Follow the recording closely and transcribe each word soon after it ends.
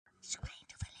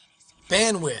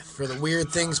Bandwidth for the Weird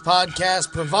Things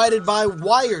podcast provided by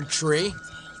Wiredtree.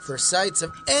 For sites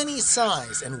of any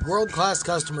size and world-class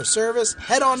customer service,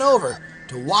 head on over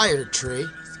to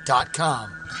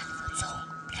wiredtree.com.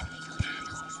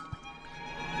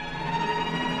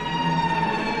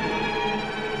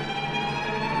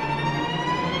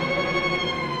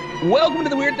 Welcome to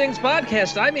the Weird Things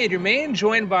podcast. I'm Andrew Main,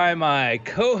 joined by my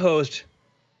co-host,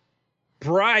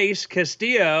 Bryce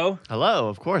Castillo. Hello,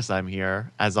 of course I'm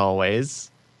here, as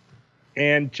always.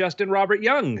 And Justin Robert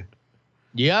Young.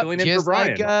 Yep, filling in for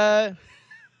Brian.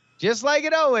 Just like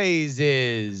it always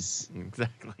is.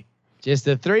 Exactly. Just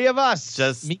the three of us.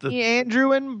 Just me,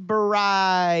 Andrew, and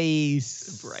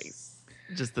Bryce.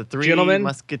 Just the three Gentlemen,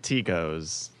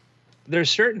 musketicos. There's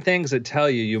certain things that tell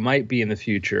you might be in the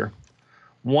future.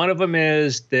 One of them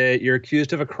is that you're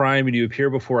accused of a crime and you appear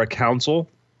before a council.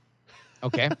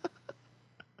 Okay.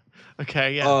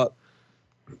 Okay, yeah.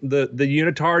 The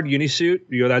unitard unisuit,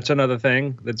 that's another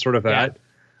thing. That's sort of that.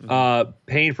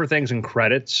 Paying for things in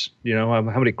credits. How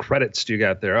many credits do you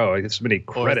got there? Oh, I guess many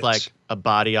Or credits. it's like a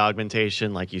body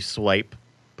augmentation, like you swipe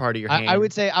part of your hand. I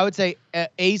would say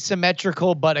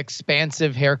asymmetrical but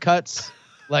expansive haircuts.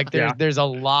 Like there's a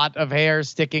lot of hair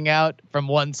sticking out from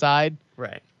one side.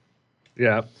 Right.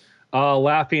 Yeah.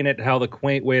 Laughing at how the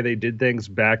quaint way they did things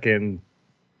back in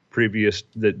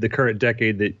the current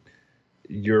decade that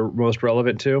you're most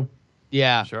relevant to.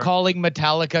 Yeah. Sure. Calling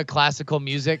Metallica classical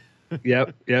music.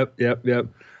 Yep.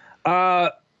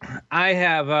 I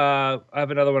have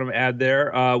another one to add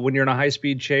there. When you're in a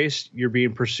high-speed chase, you're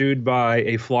being pursued by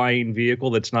a flying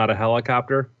vehicle that's not a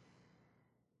helicopter.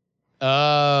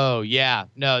 Oh, yeah.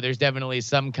 No, there's definitely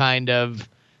some kind of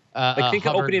I think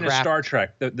opening a Star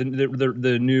Trek,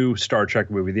 the new Star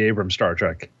Trek movie, the Abrams Star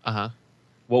Trek. Uh-huh.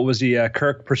 What was the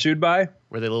Kirk pursued by?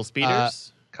 Were they little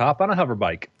speeders? Cop on a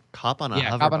hoverbike. Cop on a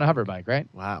hoverbike. Cop on a hoverbike, right?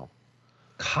 Wow.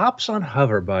 Cops on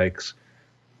hoverbikes.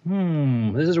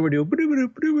 This is where we do.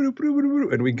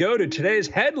 And we go to today's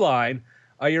headline.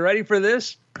 Are you ready for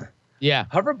this? Yeah.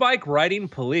 Hoverbike riding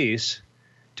police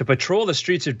to patrol the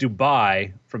streets of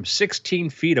Dubai from 16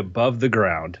 feet above the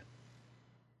ground.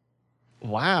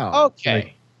 Wow.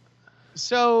 Okay.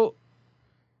 So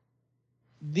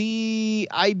the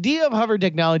idea of hover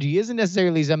technology isn't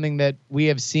necessarily something that we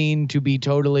have seen to be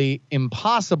totally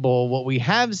impossible. What we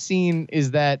have seen is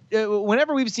that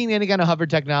whenever we've seen any kind of hover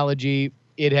technology,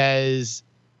 it has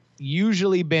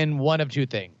usually been one of two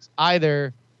things.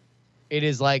 Either it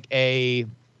is like a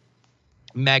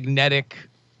magnetic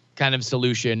kind of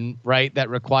solution, right, that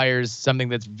requires something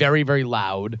that's very, very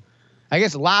loud. I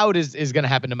guess loud is going to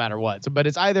happen no matter what. So, but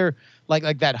it's either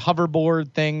like that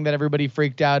hoverboard thing that everybody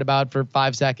freaked out about for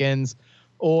 5 seconds,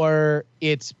 or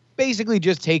it's basically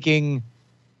just taking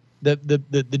the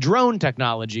drone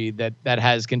technology that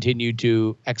has continued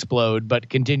to explode, but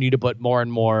continue to put more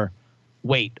and more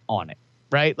weight on it,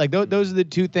 right? Like those are the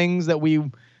two things that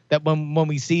when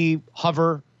we see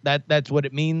hover, that's what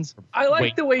it means. I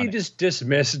like the way you just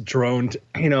dismiss drone,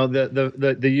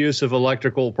 the use of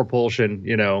electrical propulsion,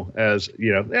 as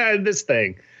this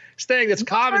thing that's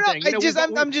common thing.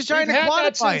 I'm just trying to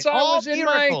quantify since I was in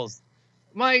miracles.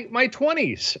 my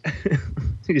 20s.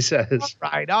 He says.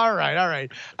 All right.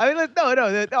 I mean,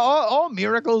 no, all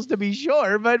miracles to be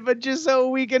sure, but just so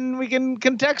we can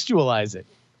contextualize it.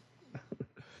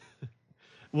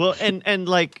 Well, and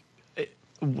like,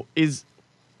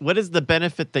 what is the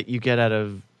benefit that you get out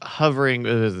of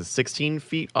hovering 16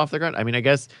 feet off the ground? I mean, I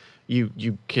guess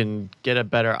you can get a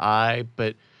better eye,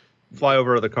 but Fly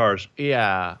over other cars.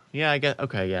 Yeah, I get.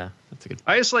 Okay, yeah, that's a good.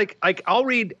 I just like I'll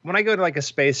read when I go to like a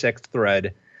SpaceX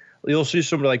thread. You'll see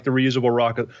somebody like the reusable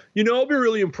rocket. I'll be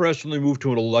really impressed when they move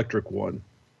to an electric one.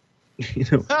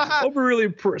 I'll be really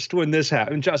impressed when this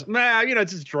happens. Just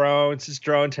it's just drone. It's just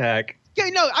drone tech. Yeah,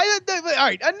 no, all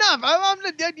right, enough.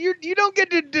 You don't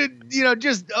get to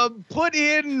just put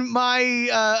in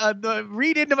my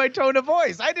read into my tone of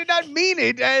voice. I did not mean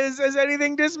it as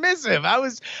anything dismissive. I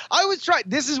was trying.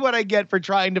 This is what I get for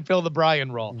trying to fill the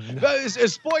Brian role.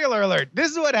 Spoiler alert.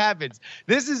 This is what happens.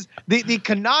 This is the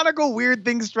canonical weird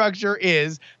thing structure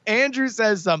is Andrew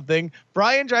says something,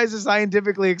 Brian tries to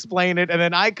scientifically explain it, and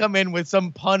then I come in with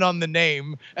some pun on the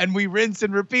name, and we rinse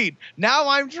and repeat. Now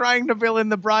I'm trying to fill in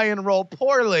the Brian role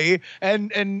poorly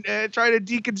and try to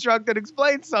deconstruct and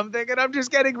explain something, and I'm just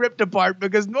getting ripped apart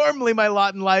because normally my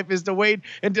lot in life is to wait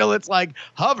until it's like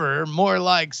hover, more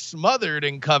like smothered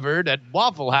and covered at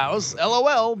Waffle House.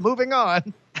 LOL, moving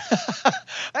on.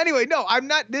 Anyway, no, I'm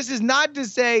not. This is not to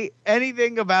say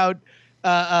anything about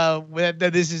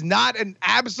that this is not an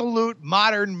absolute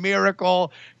modern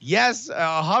miracle. Yes,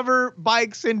 hover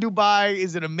bikes in Dubai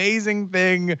is an amazing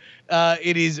thing.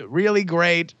 It is really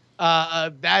great.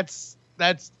 That's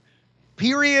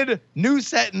period. New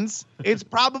sentence. It's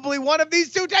probably one of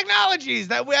these two technologies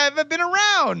that we have been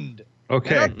around.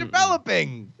 Okay. And are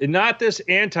developing. Not this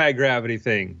anti-gravity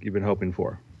thing you've been hoping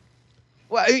for.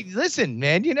 Well, listen,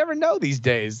 man, you never know these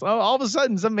days. All of a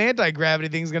sudden, some anti-gravity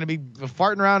thing is going to be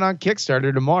farting around on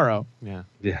Kickstarter tomorrow. Yeah.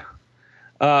 Yeah.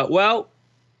 Well,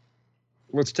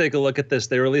 let's take a look at this.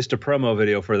 They released a promo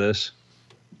video for this.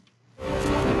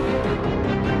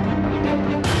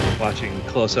 Watching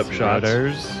close-up shots.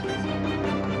 Rotors.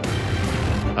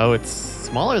 Oh, it's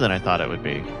smaller than I thought it would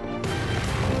be.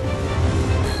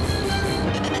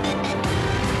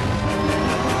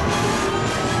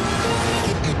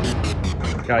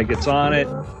 Guy gets on it.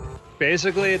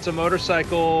 Basically, it's a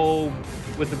motorcycle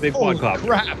with a big quadcopter.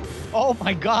 Crap. Oh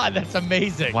my God, that's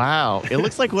amazing. Wow. It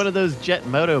looks like one of those jet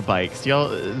moto bikes. Y'all,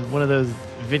 one of those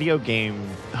video game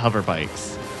hover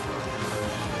bikes.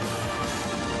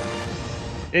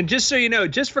 And just so you know,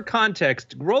 just for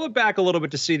context, roll it back a little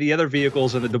bit to see the other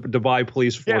vehicles in the Dubai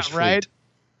Police Force fleet.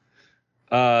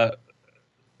 Right.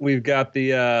 We've got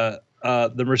the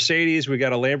Mercedes, we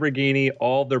got a Lamborghini,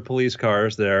 all of their police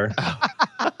cars there.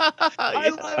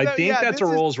 I think that's a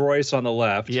Rolls Royce on the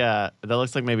left. Yeah, that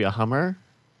looks like maybe a Hummer.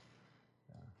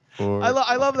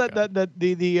 I love that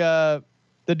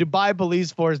the Dubai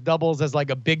Police Force doubles as like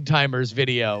a Big Timers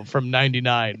video from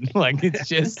 '99. Like it's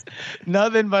just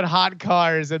nothing but hot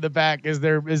cars in the back as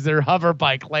their hover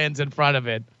bike lands in front of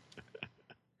it.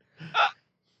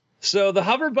 So the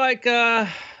hover bike, this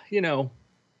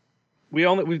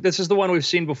is the one we've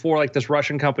seen before. Like this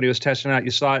Russian company was testing out.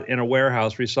 You saw it in a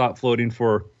warehouse. We saw it floating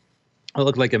for, it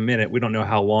looked like a minute. We don't know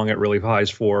how long it really flies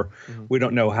for. Mm-hmm. We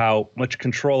don't know how much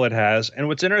control it has. And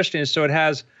what's interesting is, so it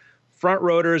has front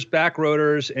rotors, back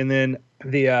rotors, and then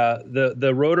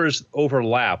the rotors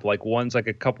overlap. Like one's like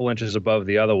a couple inches above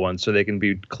the other one, so they can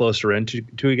be closer into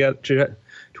to each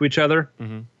other.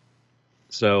 Mm-hmm.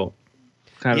 So,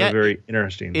 kind of very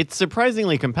interesting. It's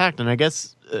surprisingly compact, and I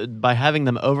guess by having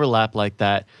them overlap like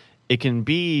that, it can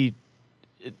be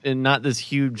not this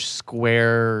huge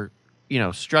square,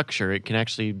 structure. It can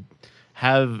actually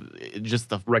have just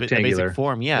the rectangular basic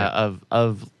form,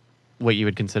 of what you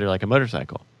would consider like a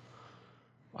motorcycle.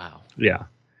 Wow. Yeah.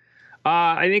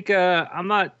 I think I'm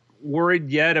not worried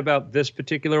yet about this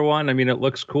particular one. I mean, it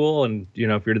looks cool, and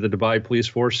if you're to the Dubai Police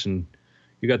Force and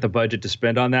you got the budget to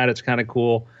spend on that, it's kind of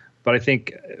cool. But I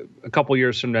think a couple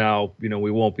years from now, we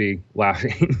won't be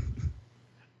laughing.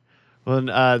 Well,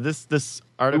 this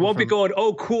article we won't be going,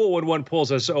 "Oh, cool!" when one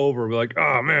pulls us over. We're like,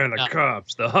 "Oh man, the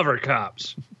cops, the hover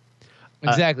cops."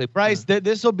 Exactly, Bryce.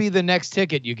 This will be the next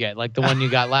ticket you get, like the one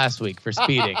you got last week for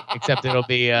speeding, except it'll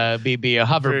be a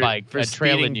hover bike for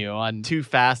trailing you on too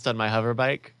fast on my hover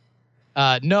bike.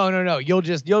 No.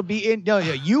 You'll be in. No,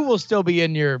 you will still be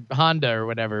in your Honda or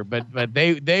whatever, but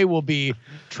they will be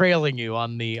trailing you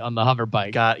on the hover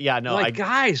bike.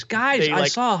 Guys, I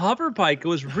saw a hover bike. It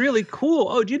was really cool.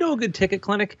 Oh, do you know a good ticket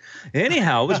clinic?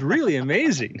 Anyhow, it was really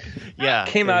amazing. Yeah,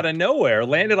 came out of nowhere,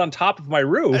 landed on top of my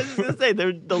roof. I was gonna say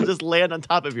they'll just land on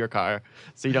top of your car,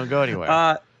 so you don't go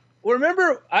anywhere.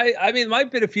 Remember, I mean, my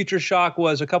bit of future shock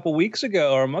was a couple weeks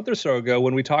ago or a month or so ago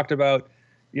when we talked about.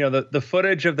 The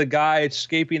footage of the guy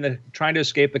trying to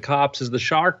escape the cops as the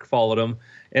shark followed him,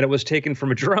 and it was taken from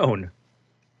a drone.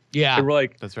 Yeah, they were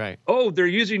like, "That's right." Oh, they're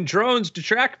using drones to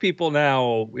track people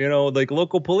now. Like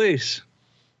local police.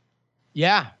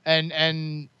 Yeah, and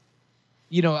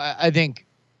I think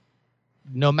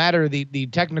no matter the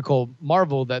technical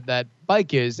marvel that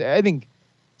bike is, I think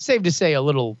safe to say a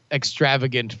little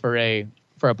extravagant for a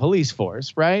police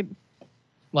force, right?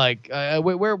 Like,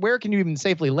 where can you even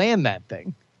safely land that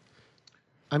thing?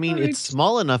 I mean, it's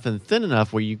small enough and thin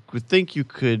enough where you would think you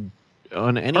could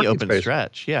on any parking open space.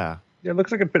 Stretch. Yeah. Yeah, it looks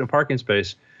like a bit of parking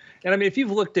space. And I mean, if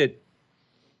you've looked at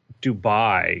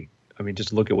Dubai, I mean,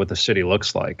 just look at what the city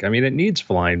looks like. I mean, it needs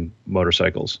flying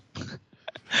motorcycles.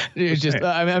 It's just,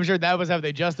 I'm sure that was how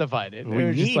they justified it. We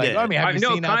need it. I mean, have you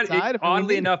seen outside?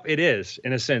 Oddly enough, it is,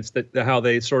 in a sense, that how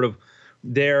they sort of.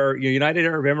 Their United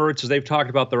Arab Emirates, they've talked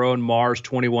about their own Mars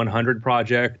 2100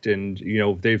 project, and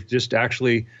they've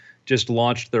just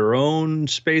launched their own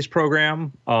space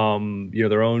program.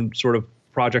 Their own sort of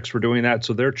projects for doing that.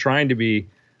 So they're trying to be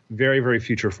very, very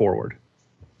future forward.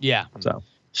 Yeah.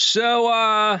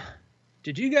 So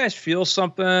did you guys feel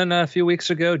something a few weeks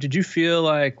ago? Did you feel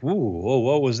like,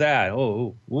 what was that?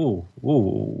 What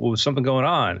was something going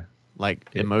on? Like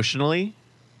emotionally?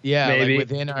 Yeah, maybe, like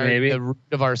within the root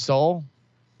of our soul.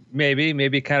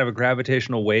 Maybe kind of a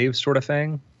gravitational wave sort of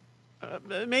thing.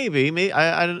 Maybe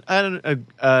I don't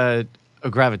a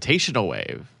gravitational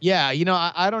wave. Yeah,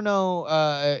 I don't know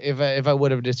if I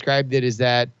would have described it as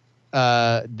that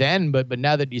then, but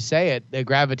now that you say it, the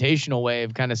gravitational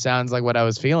wave kind of sounds like what I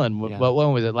was feeling. Yeah.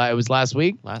 When was it? It was last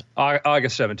week?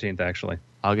 August 17th, actually.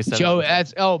 August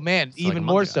 7th. Joe, man, It's even like a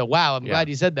more month so. ago. Wow, I'm glad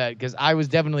you said that because I was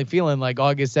definitely feeling like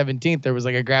August 17th there was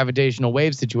like a gravitational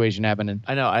wave situation happening.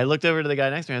 I know. I looked over to the guy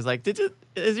next to me. I was like,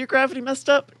 is your gravity messed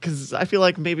up? Because I feel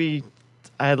like maybe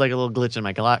I had like a little glitch in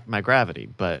my gravity,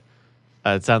 but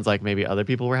it sounds like maybe other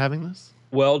people were having this.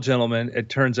 Well, gentlemen, it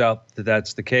turns out that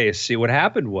that's the case. See, what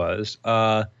happened was,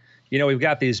 we've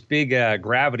got these big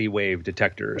gravity wave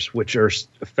detectors, which are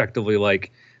effectively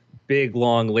like big,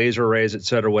 long laser arrays, et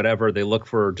cetera, whatever. They look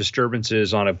for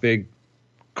disturbances on a big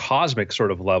cosmic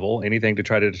sort of level, anything to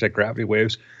try to detect gravity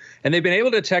waves. And they've been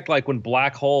able to detect like when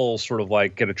black holes sort of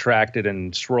like get attracted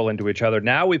and swirl into each other.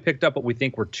 Now we picked up what we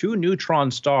think were two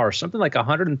neutron stars, something like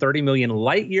 130 million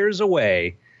light years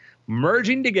away,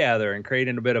 merging together and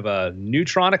creating a bit of a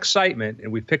neutron excitement.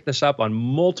 And we picked this up on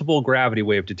multiple gravity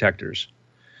wave detectors.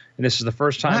 And this is the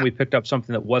first time we picked up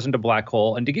something that wasn't a black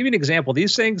hole. And to give you an example,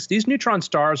 these neutron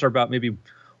stars are about maybe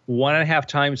 1.5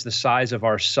 times the size of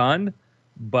our sun,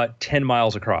 but 10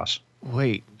 miles across.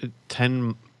 Wait,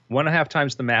 10. 1.5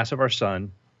 times the mass of our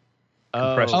sun.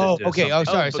 Compressed into okay. something. Oh,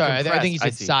 sorry. Compressed. I think you I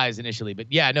said see. size initially,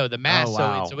 but yeah, no, the mass. Oh,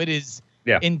 wow. So it is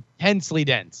Yeah. intensely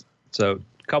dense. So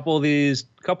a couple of these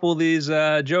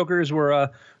jokers were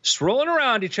swirling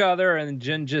around each other, and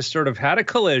Jen just sort of had a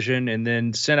collision and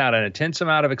then sent out an intense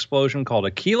amount of explosion called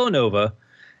a kilonova,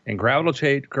 and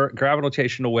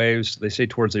gravitational waves, they say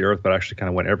towards the Earth, but actually kind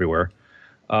of went everywhere.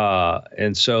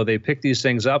 And so they picked these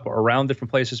things up around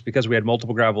different places because we had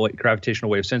multiple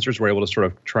gravitational wave sensors. We're able to sort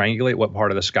of triangulate what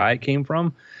part of the sky it came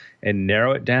from and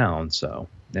narrow it down. So,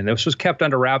 and this was kept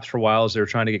under wraps for a while as they were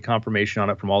trying to get confirmation on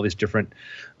it from all these different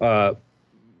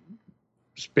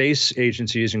space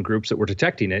agencies and groups that were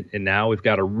detecting it. And now we've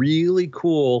got a really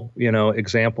cool,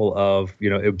 example of,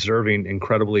 observing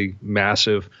incredibly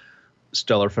massive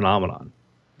stellar phenomenon.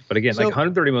 But again, like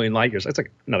 130 million light years, that's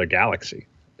like another galaxy.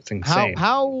 It's insane.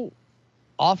 How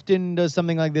often does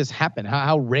something like this happen?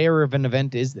 How rare of an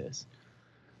event is this?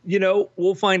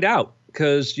 We'll find out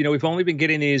because, we've only been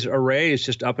getting these arrays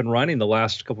just up and running the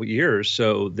last couple of years.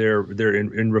 So they're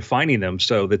in refining them.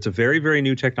 So that's a very, very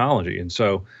new technology. And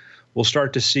so we'll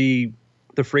start to see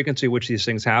the frequency at which these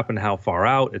things happen, how far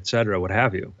out, et cetera, what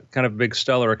have you. Kind of big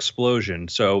stellar explosion.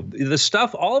 So the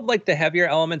stuff, all of like the heavier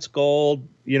elements, gold,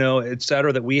 et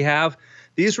cetera, that we have,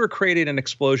 these were created in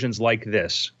explosions like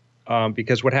this.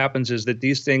 Because what happens is that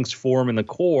these things form in the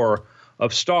core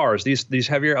of stars. These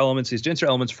heavier elements, these denser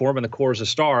elements form in the cores of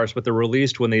stars, but they're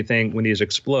released when these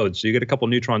explode. So you get a couple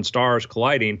neutron stars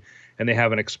colliding and they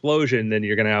have an explosion, then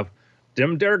you're going to have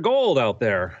dim dare gold out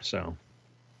there. So.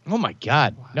 Oh my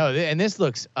God! No, and this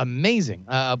looks amazing.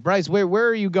 Bryce, where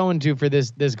are you going to for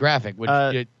this graphic?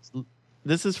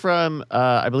 This is from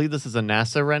I believe this is a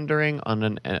NASA rendering on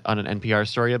an NPR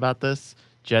story about this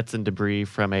jets and debris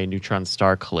from a neutron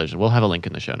star collision. We'll have a link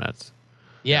in the show notes.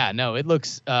 Yeah, no, it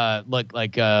looks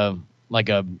like a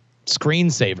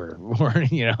screensaver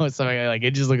or something like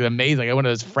it. Just looks amazing, like one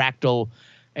of those fractal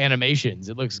animations.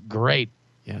 It looks great.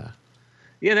 Yeah.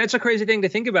 Yeah, that's a crazy thing to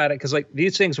think about it because like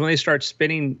these things, when they start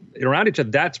spinning around each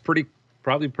other, that's probably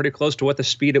pretty close to what the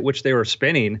speed at which they were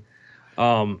spinning.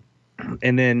 And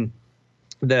then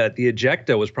the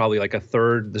ejecta was probably like a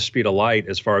third the speed of light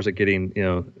as far as it getting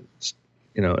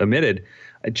emitted.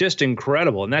 Just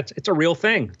incredible, and it's a real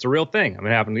thing. It's a real thing. I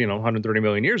mean, it happened 130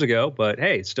 million years ago, but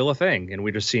hey, it's still a thing, and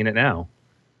we're just seeing it now.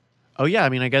 Oh yeah, I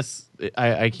mean, I guess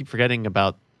I keep forgetting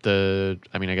about the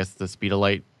speed of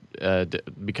light.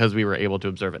 Because we were able to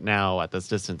observe it now at this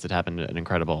distance, it happened an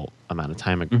incredible amount of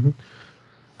time ago.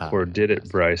 Mm-hmm. Or did it,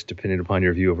 Bryce, depending upon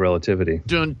your view of relativity?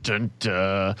 Dun, dun,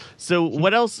 dun. So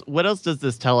what else does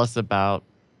this tell us about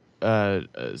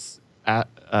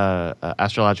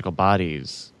astrological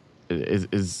bodies?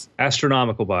 Is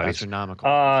astronomical bodies.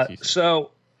 Astronomical.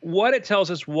 So what it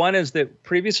tells us, one is that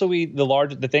previously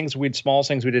the small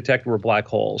things we detected were black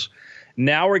holes.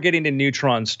 Now we're getting to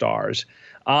neutron stars.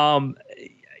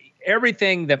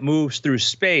 Everything that moves through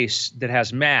space that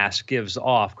has mass gives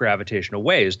off gravitational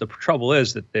waves. The trouble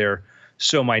is that they're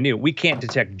so minute. We can't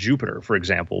detect Jupiter, for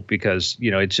example, because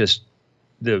it's just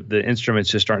the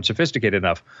instruments just aren't sophisticated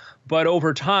enough. But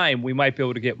over time, we might be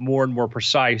able to get more and more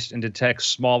precise and detect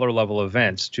smaller level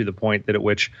events to the point that at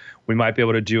which we might be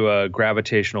able to do a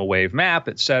gravitational wave map,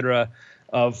 et cetera,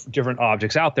 of different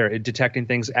objects out there, detecting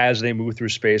things as they move through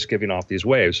space, giving off these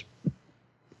waves.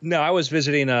 No, I was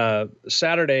visiting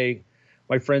Saturday,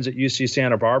 my friends at UC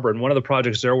Santa Barbara, and one of the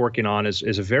projects they're working on is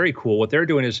very cool. What they're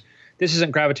doing is, this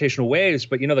isn't gravitational waves,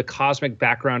 but the cosmic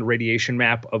background radiation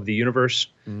map of the universe.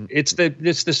 It's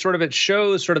the sort of, it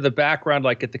shows sort of the background,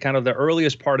 like at the kind of the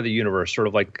earliest part of the universe, sort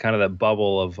of like kind of the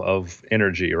bubble of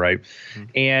energy, right?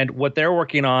 And what they're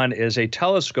working on is a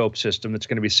telescope system that's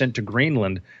going to be sent to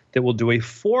Greenland that will do a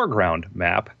foreground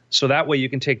map. So that way you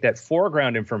can take that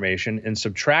foreground information and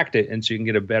subtract it, and so you can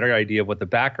get a better idea of what the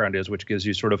background is, which gives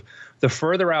you sort of, the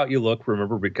further out you look,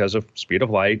 remember, because of speed of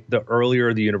light, the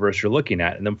earlier the universe you're looking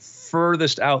at. And the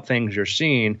furthest out things you're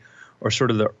seeing are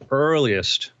sort of the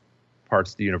earliest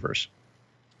parts of the universe,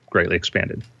 greatly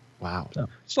expanded. Wow. So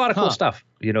it's a lot of cool stuff.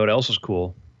 You know what else is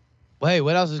cool? Wait,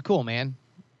 what else is cool, man?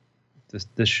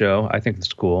 This show. I think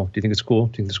it's cool. Do you think it's cool?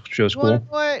 Do you think this show's cool?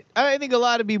 What? I think a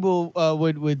lot of people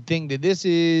would think that this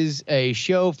is a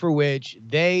show for which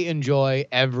they enjoy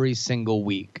every single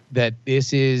week. That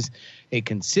this is a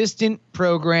consistent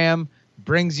program,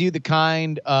 brings you the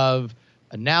kind of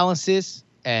analysis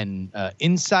and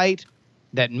insight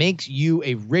that makes you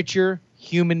a richer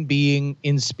human being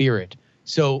in spirit.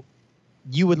 So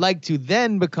you would like to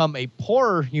then become a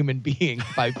poorer human being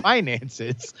by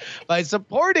finances by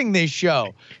supporting this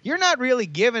show. You're not really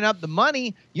giving up the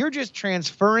money. You're just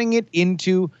transferring it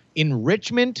into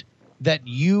enrichment that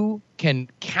you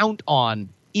can count on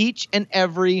each and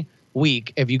every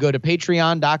week if you go to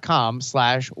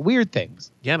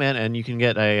patreon.com/weirdthings. Yeah, man. And you can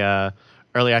get a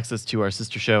early access to our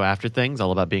sister show, After Things,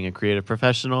 all about being a creative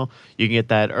professional. You can get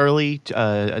that early,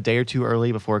 a day or two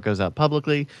early before it goes out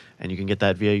publicly, and you can get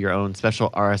that via your own special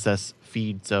RSS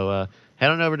feed. So head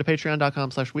on over to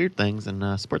patreon.com/weirdthings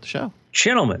and support the show.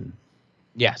 Gentlemen,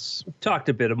 Yes. talked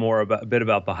a bit about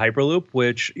the Hyperloop,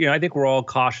 which I think we're all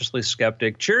cautiously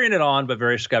skeptic, cheering it on, but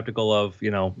very skeptical of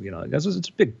because it's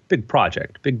a big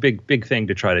project, big thing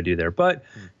to try to do there. But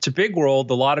it's a big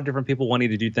world, a lot of different people wanting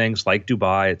to do things like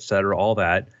Dubai, et cetera, all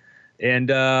that. And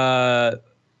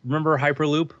remember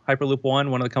Hyperloop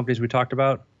One, one of the companies we talked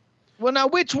about. Well, now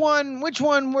which one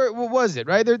was it?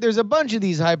 Right there's a bunch of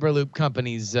these Hyperloop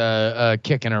companies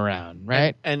kicking around,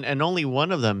 right? And only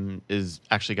one of them is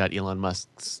actually got Elon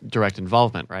Musk's direct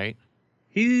involvement, right?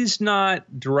 He's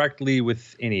not directly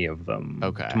with any of them,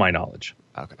 to my knowledge.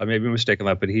 Okay, I may be mistaken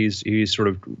on that, but he's sort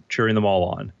of cheering them all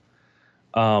on.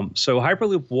 So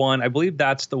Hyperloop One, I believe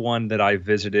that's the one that I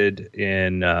visited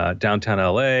in downtown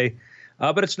LA.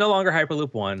 But it's no longer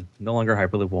Hyperloop One. No longer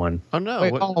Hyperloop One. Oh no!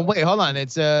 Wait, hold on.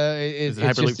 It's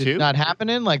Hyperloop 2? It's not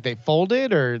happening. Like they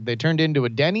folded, or they turned into a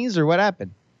Denny's, or what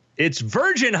happened? It's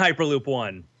Virgin Hyperloop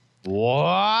One.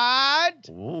 What?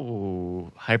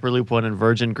 Ooh, Hyperloop One and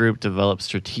Virgin Group develop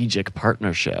strategic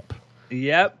partnership.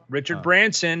 Yep, Richard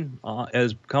Branson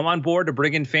has come on board to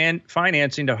bring in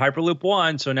financing to Hyperloop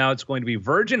One. So now it's going to be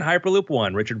Virgin Hyperloop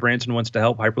One. Richard Branson wants to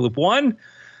help Hyperloop One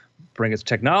bring its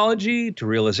technology to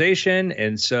realization,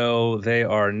 and so they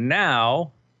are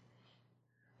now,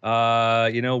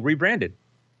 rebranded.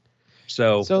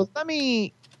 So let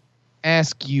me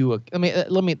ask you. Let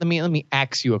me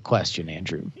ask you a question,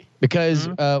 Andrew, because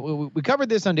we covered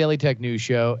this on Daily Tech News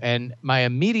Show, and my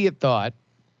immediate thought,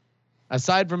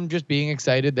 aside from just being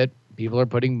excited that people are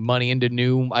putting money into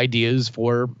new ideas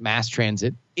for mass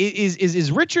transit,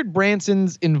 is Richard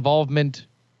Branson's involvement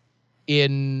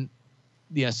in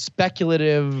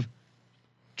speculative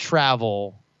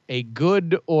travel a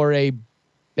good or a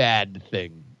bad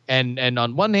thing? And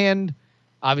on one hand,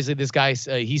 obviously this guy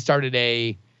he started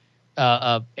a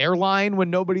airline when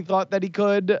nobody thought that he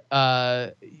could.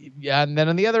 And then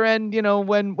on the other end,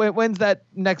 when's that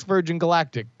next Virgin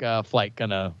Galactic flight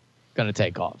gonna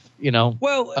take off?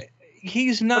 Well,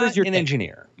 he's not an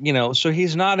engineer, so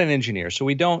he's not an engineer. So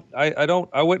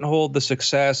I wouldn't hold the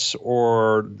success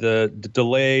or the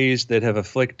delays that have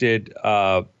afflicted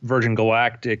Virgin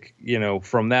Galactic,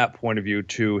 from that point of view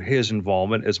to his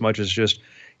involvement as much as just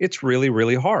it's really,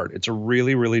 really hard. It's a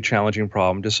really, really challenging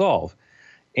problem to solve.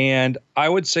 And I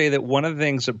would say that one of the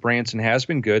things that Branson has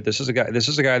been good. This is a guy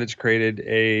that's created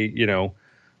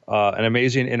an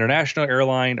amazing international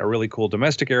airline, a really cool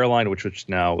domestic airline, which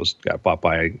now got bought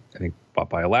by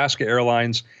Alaska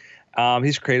Airlines.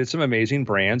 He's created some amazing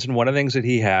brands, and one of the things that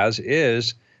he has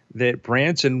is that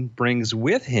Branson brings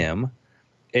with him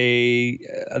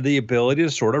the ability to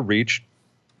sort of reach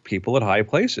people at high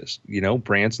places.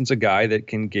 Branson's a guy that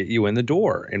can get you in the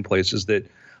door in places that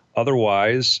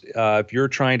otherwise, if you're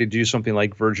trying to do something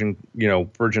like Virgin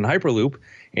Hyperloop,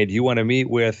 and you want to meet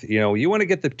with, you want to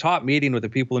get the top meeting with the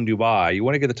people in Dubai, you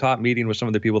want to get the top meeting with some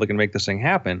of the people that can make this thing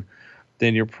happen,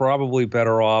 then you're probably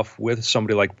better off with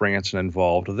somebody like Branson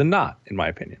involved than not, in my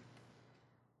opinion.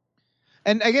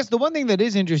 And I guess the one thing that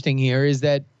is interesting here is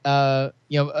that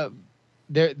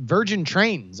Virgin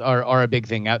trains are a big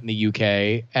thing out in the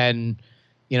UK, and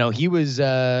he was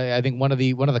I think one of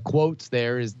the quotes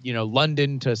there is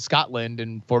London to Scotland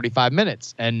in 45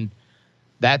 minutes, and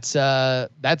that's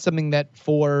something that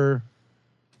for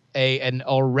an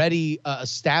already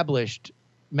established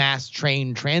mass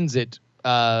train transit,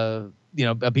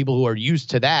 people who are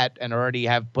used to that and already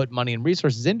have put money and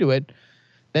resources into it,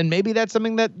 then maybe that's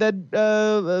something that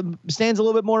stands a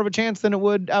little bit more of a chance than it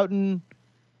would out in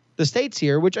the States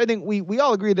here, which I think we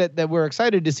all agree that we're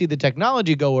excited to see the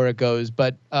technology go where it goes.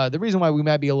 But the reason why we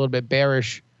might be a little bit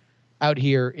bearish out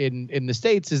here in the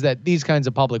States is that these kinds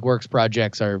of public works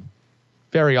projects are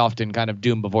very often kind of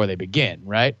doomed before they begin,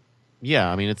 right? Yeah,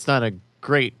 I mean, it's not a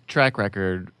great track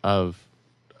record of,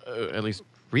 at least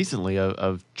recently,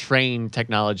 of train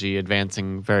technology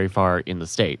advancing very far in the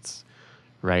States,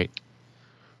 right?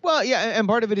 Well, yeah, and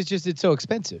part of it is just it's so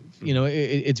expensive.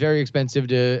 It's very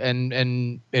expensive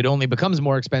and it only becomes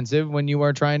more expensive when you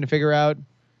are trying to figure out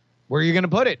where you're going to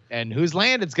put it and whose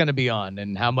land it's going to be on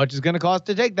and how much it's going to cost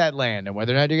to take that land and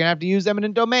whether or not you're going to have to use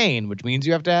eminent domain, which means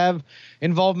you have to have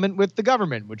involvement with the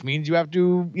government, which means you have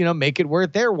to, make it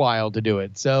worth their while to do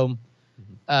it. So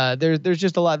there's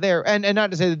just a lot there. And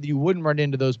not to say that you wouldn't run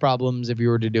into those problems if you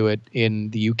were to do it in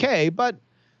the UK, but,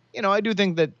 I do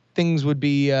think that things would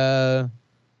be, at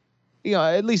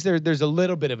least there's a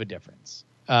little bit of a difference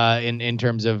in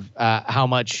terms of how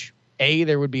much,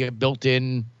 there would be a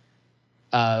built-in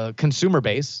consumer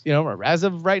base, as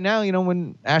of right now,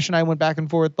 when Ash and I went back and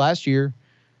forth last year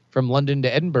from London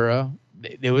to Edinburgh,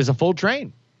 it was a full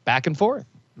train back and forth,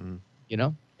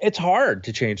 It's hard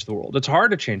to change the world. It's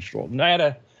hard to change the world. And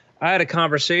I had a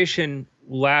conversation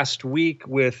last week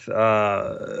with,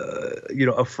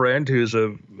 a friend who's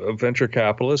a venture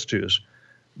capitalist who's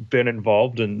been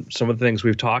involved in some of the things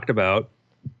we've talked about.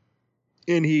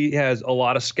 And he has a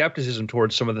lot of skepticism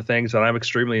towards some of the things that I'm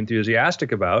extremely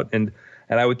enthusiastic about. And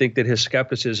I would think that his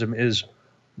skepticism is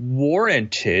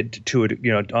warranted to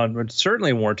it,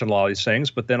 certainly warranted a lot of these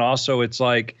things. But then also it's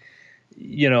like,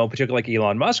 particularly like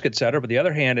Elon Musk, et cetera. But the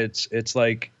other hand, it's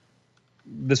like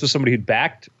this was somebody who'd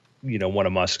backed, one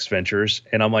of Musk's ventures.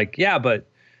 And I'm like, yeah, but,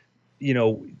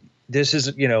 this is,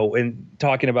 in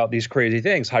talking about these crazy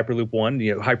things, Hyperloop One,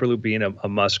 Hyperloop being a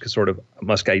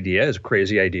Musk idea is a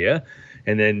crazy idea.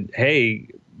 And then, hey,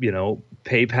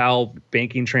 PayPal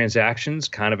banking transactions,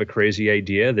 kind of a crazy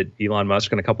idea that Elon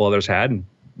Musk and a couple others had and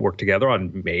worked together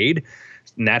on made.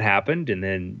 And that happened. And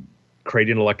then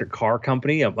creating an electric car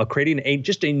company, creating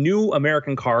just a new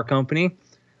American car company,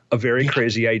 a very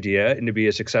crazy idea. And to be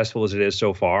as successful as it is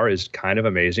so far is kind of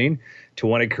amazing. To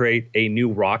want to create a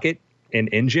new rocket and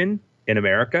engine in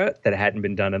America that hadn't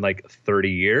been done in like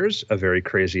 30 years, a very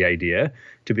crazy idea.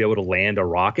 To be able to land a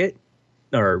rocket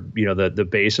or, the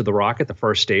base of the rocket, the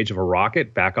first stage of a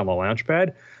rocket back on the launch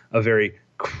pad, a very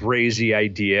crazy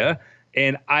idea.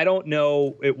 And I don't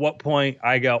know at what point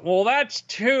I go, well, that's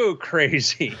too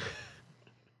crazy.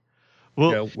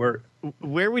 Well,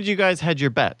 where would you guys hedge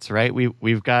your bets, right? We're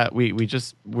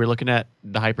looking at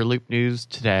the Hyperloop news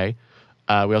today.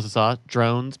 We also saw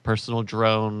drones, personal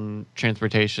drone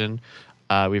transportation.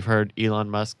 We've heard Elon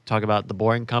Musk talk about the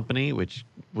Boring Company, which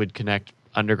would connect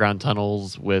underground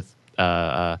tunnels with,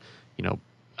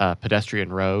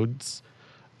 pedestrian roads.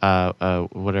 What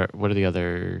are the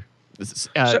other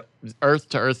Earth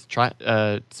to Earth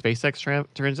SpaceX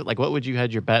transit? Like, what would you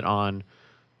hedge your bet on,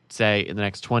 say, in the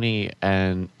next 20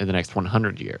 and in the next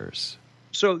 100 years?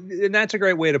 So, and that's a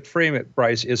great way to frame it,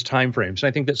 Bryce, is time frames. And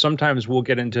I think that sometimes we'll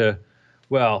get into,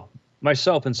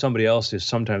 myself and somebody else who's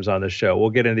sometimes on this show, we'll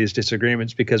get into these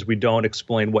disagreements because we don't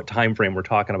explain what time frame we're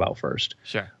talking about first.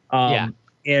 Sure. And,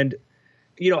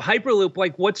 Hyperloop,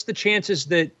 like, what's the chances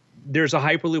that there's a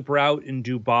Hyperloop route in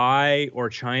Dubai or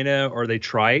China, or they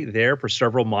try it there for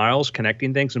several miles,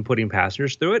 connecting things and putting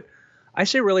passengers through it? I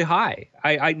say really high.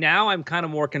 I'm kind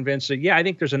of more convinced that, I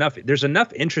think there's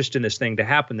enough interest in this thing to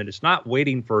happen that it's not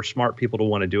waiting for smart people to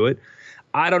want to do it.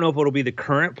 I don't know if it'll be the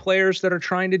current players that are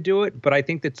trying to do it, but I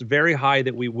think that's very high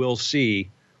that we will see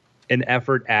an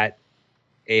effort at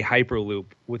a Hyperloop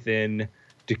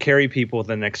to carry people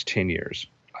within the next 10 years.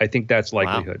 I think that's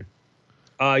likelihood.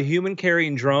 Wow. Human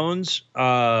carrying drones,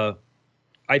 I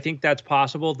think that's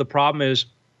possible. The problem is,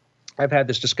 I've had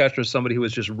this discussion with somebody who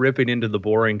was just ripping into the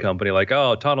Boring Company, like,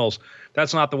 oh, tunnels,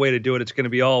 that's not the way to do it. It's going to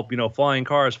be all, flying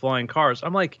cars.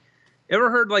 I'm like, ever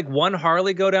heard like one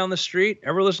Harley go down the street?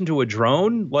 Ever listen to a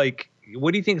drone? Like,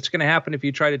 what do you think is going to happen if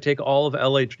you try to take all of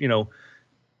LA,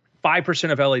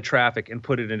 5% of LA traffic and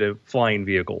put it into flying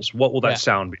vehicles? What will that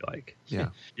sound be like? Yeah.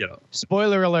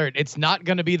 Spoiler alert, it's not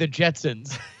going to be the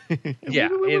Jetsons. Yeah,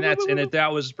 that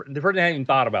was the person hadn't even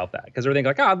thought about that because they're thinking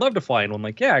like, oh, I'd love to fly in one.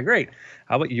 Like, yeah, great.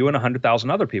 How about you and 100,000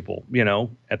 other people,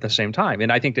 at the same time?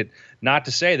 And I think that not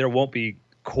to say there won't be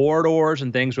corridors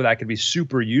and things where that could be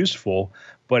super useful,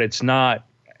 but it's not.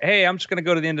 Hey, I'm just going to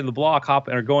go to the end of the block,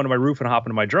 go into my roof and hop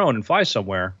into my drone and fly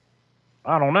somewhere.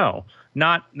 I don't know.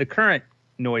 Not the current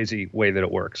noisy way that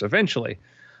it works. Eventually.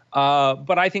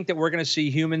 But I think that we're going to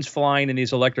see humans flying in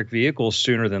these electric vehicles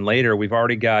sooner than later. We've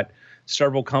already got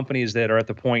several companies that are at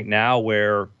the point now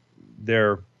where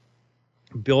they're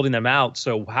building them out.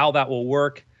 So how that will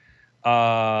work,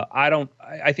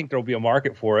 I think there'll be a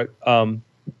market for it.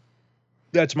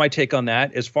 That's my take on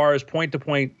that. As far as point to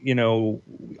point,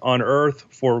 on Earth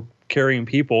for carrying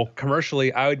people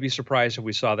commercially, I would be surprised if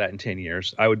we saw that in 10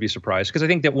 years. I would be surprised because I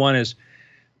think that one is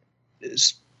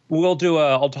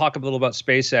I'll talk a little about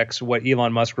SpaceX, what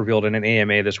Elon Musk revealed in an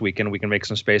AMA this weekend. We can make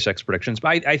some SpaceX predictions.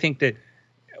 But I think that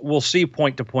we'll see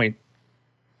point-to-point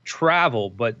travel,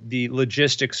 but the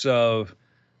logistics of,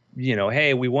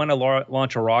 hey, we want to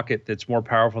launch a rocket that's more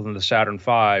powerful than the Saturn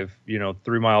V,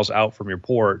 3 miles out from your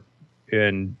port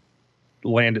and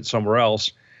land it somewhere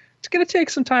else. It's going to take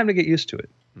some time to get used to it.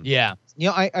 Yeah.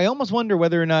 I almost wonder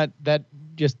whether or not that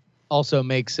just also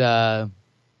makes a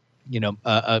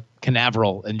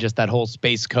Canaveral and just that whole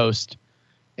Space Coast,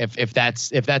 if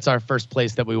that's our first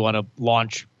place that we want to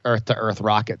launch Earth to Earth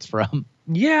rockets from.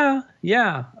 Yeah.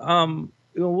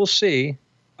 We'll see.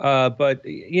 But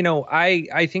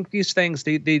I think these things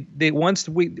they once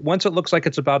it looks like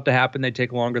it's about to happen, they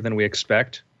take longer than we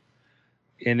expect.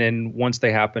 And then once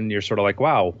they happen, you're sort of like,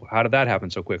 wow, how did that happen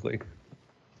so quickly?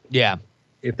 Yeah.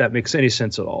 If that makes any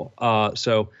sense at all.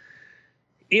 So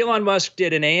Elon Musk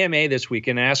did an AMA this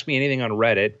weekend and asked me anything on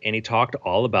Reddit, and he talked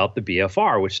all about the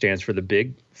BFR, which stands for the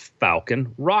Big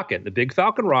Falcon Rocket. The Big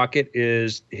Falcon Rocket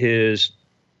is his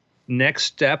next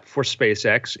step for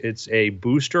SpaceX. It's a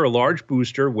large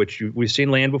booster, which we've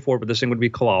seen land before, but this thing would be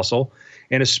colossal,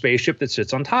 and a spaceship that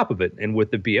sits on top of it. And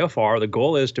with the BFR, the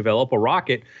goal is to develop a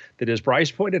rocket that, as Bryce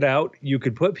pointed out, you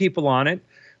could put people on it,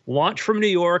 launch from New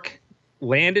York,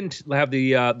 have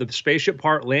the spaceship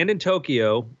part land in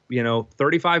Tokyo,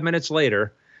 35 minutes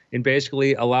later, and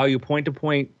basically allow you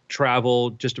point-to-point travel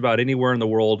just about anywhere in the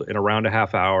world in around a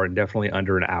half hour and definitely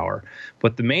under an hour.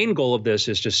 But the main goal of this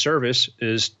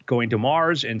is going to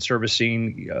Mars and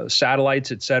servicing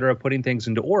satellites, et cetera, putting things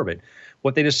into orbit.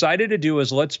 What they decided to do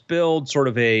is let's build sort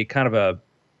of a kind of a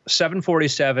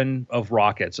 747 of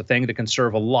rockets, a thing that can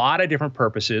serve a lot of different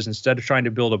purposes instead of trying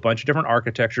to build a bunch of different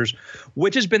architectures,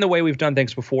 which has been the way we've done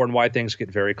things before and why things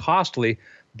get very costly.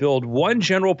 Build one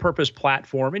general purpose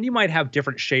platform, and you might have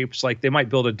different shapes, like they might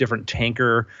build a different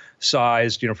tanker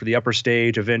sized, for the upper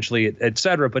stage eventually, et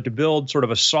cetera, but to build sort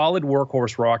of a solid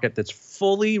workhorse rocket that's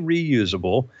fully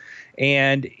reusable.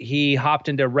 And he hopped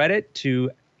into Reddit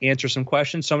to answer some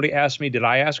questions. Somebody asked me, did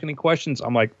I ask any questions?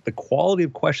 I'm like, the quality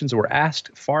of questions that were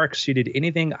asked far exceeded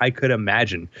anything I could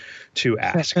imagine to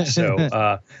ask.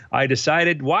 So I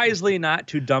decided wisely not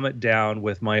to dumb it down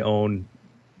with my own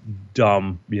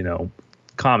dumb,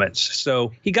 comments.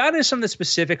 So he got into some of the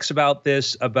specifics about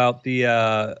this, about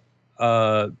the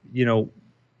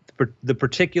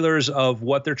particulars of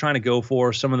what they're trying to go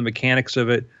for, some of the mechanics of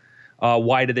it.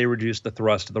 Why did they reduce the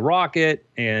thrust of the rocket?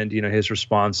 And, his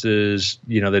response is,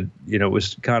 that, it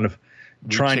was kind of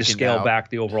trying to scale back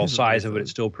the overall size of it.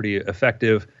 It's still pretty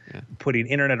effective. Yeah. Putting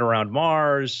internet around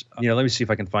Mars. Let me see if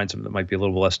I can find something that might be a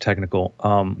little less technical.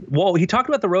 Well, he talked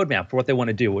about the roadmap for what they want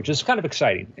to do, which is kind of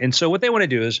exciting. And so what they want to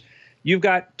do is you've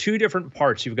got two different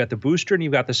parts. You've got the booster and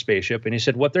you've got the spaceship. And he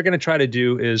said what they're going to try to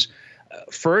do is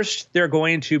first they're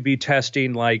going to be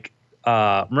testing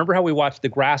remember how we watched the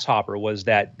Grasshopper was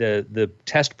that the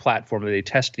test platform that they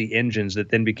test the engines that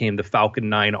then became the Falcon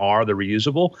 9R, the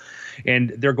reusable.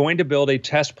 And they're going to build a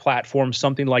test platform,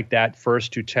 something like that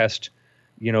first to test,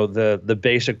 the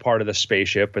basic part of the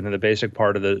spaceship and then the basic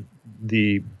part of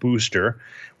the booster.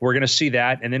 We're going to see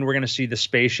that. And then we're going to see the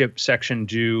spaceship section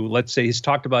do, let's say he's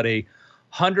talked about a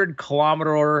 100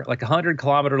 kilometer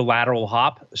lateral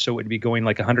hop. So it'd be going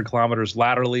like 100 kilometers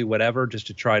laterally, whatever, just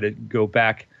to try to go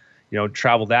back,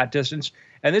 travel that distance.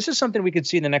 And this is something we could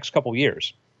see in the next couple of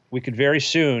years. We could very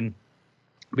soon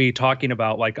be talking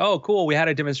about like, oh, cool, we had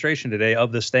a demonstration today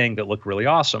of this thing that looked really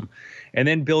awesome. And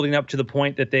then building up to the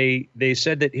point that he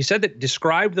said that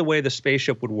described the way the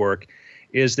spaceship would work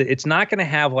is that it's not going to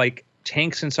have like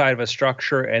tanks inside of a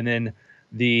structure and then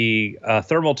the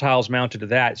thermal tiles mounted to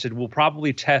that. It said we're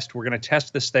going to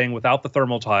test this thing without the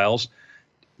thermal tiles,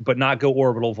 but not go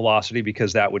orbital velocity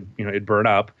because that would, it'd burn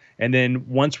up. And then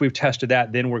once we've tested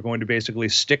that, then we're going to basically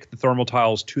stick the thermal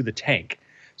tiles to the tank.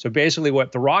 So basically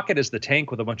what the rocket is, the tank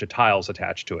with a bunch of tiles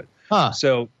attached to it. Huh.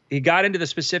 So he got into the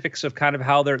specifics of kind of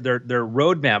how their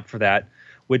roadmap for that,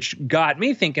 which got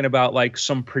me thinking about like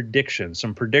some predictions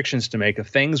to make of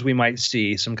things we might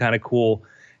see, some kind of cool,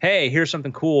 hey, here's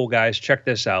something cool, guys, check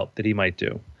this out, that he might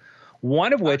do.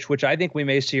 One of which I think we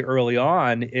may see early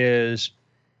on, is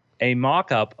a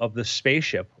mock-up of the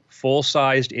spaceship,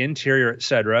 full-sized interior,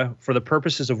 etc., for the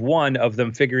purposes of one of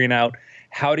them figuring out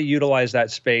how to utilize that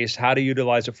space, how to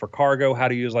utilize it for cargo, how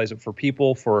to utilize it for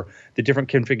people, for the different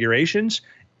configurations,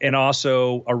 and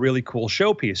also a really cool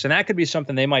showpiece. And that could be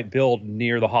something they might build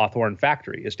near the Hawthorne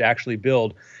factory, is to actually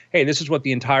build, hey, this is what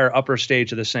the entire upper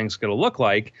stage of this thing's going to look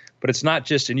like. But it's not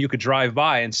just, and you could drive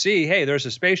by and see, hey, there's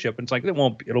a spaceship. And it's like,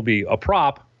 it'll be a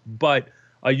prop, but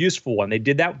a useful one. They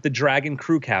did that with the Dragon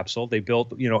crew capsule. They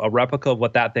built, a replica of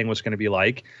what that thing was going to be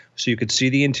like. So you could see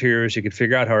the interiors, you could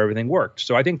figure out how everything worked.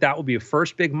 So I think that will be a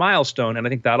first big milestone, and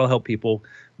I think that'll help people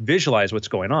visualize what's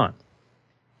going on.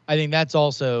 I think that's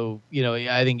also,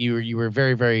 I think you were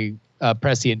very, very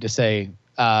prescient to say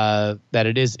that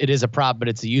it is a prop, but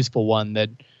it's a useful one. That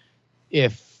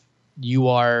if you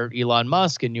are Elon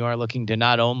Musk and you are looking to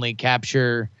not only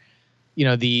capture,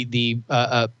 the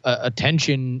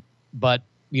attention, but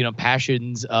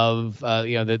passions of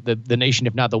the nation,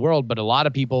 if not the world, but a lot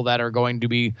of people that are going to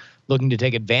be looking to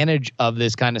take advantage of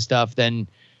this kind of stuff, then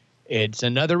it's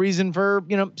another reason for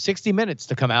 60 Minutes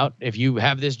to come out. If you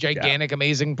have this gigantic,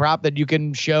 amazing prop that you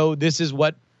can show, this is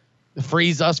what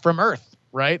frees us from Earth,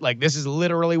 right? Like, this is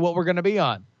literally what we're going to be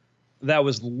on. That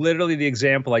was literally the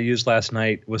example I used last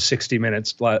night, was 60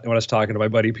 Minutes, when I was talking to my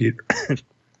buddy Peter.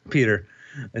 Peter,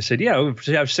 I said, we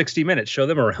should have 60 Minutes, show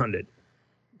them around it.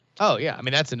 Oh, yeah. I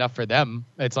mean, that's enough for them.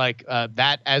 It's like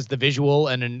that as the visual,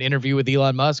 and an interview with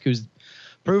Elon Musk, who's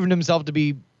proven himself to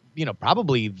be,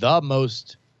 probably the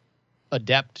most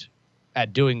adept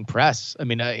at doing press. I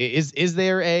mean, is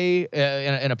there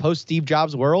in a post Steve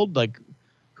Jobs world, like,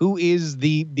 who is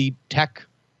the tech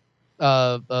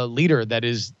leader that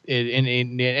is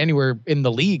in anywhere in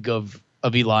the league of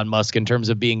Elon Musk in terms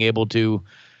of being able to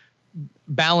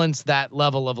balance that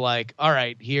level of like, all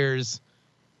right, here's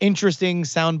interesting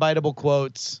soundbiteable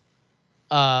quotes,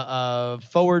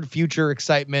 forward future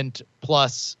excitement,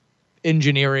 plus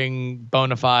engineering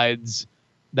bona fides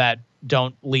that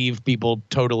don't leave people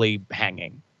totally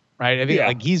hanging, right? I think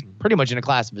like he's pretty much in a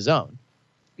class of his own.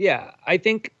 Yeah, I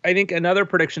think another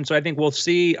prediction. So I think we'll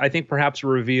see, perhaps a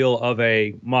reveal of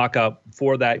a mock-up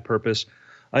for that purpose.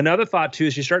 Another thought too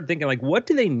is you start thinking like, what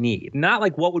do they need? Not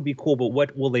like what would be cool, but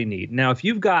what will they need? Now, if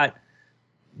you've got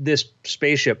this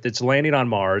spaceship that's landing on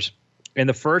Mars, and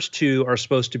the first two are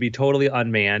supposed to be totally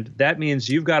unmanned, that means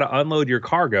you've got to unload your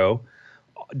cargo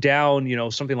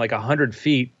down, something like 100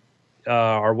 feet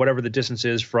or whatever the distance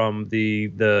is from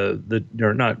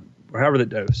or not, however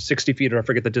the 60 feet, or I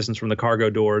forget the distance from the cargo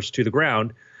doors to the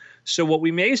ground. So what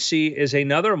we may see is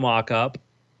another mock-up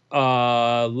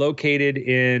located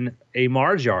in a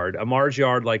Mars yard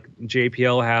like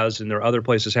JPL has and there are other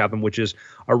places have them, which is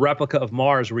a replica of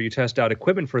Mars where you test out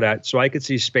equipment for that. So I could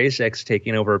see SpaceX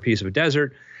taking over a piece of a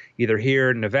desert, either here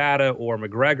in Nevada or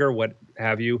McGregor, what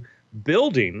have you,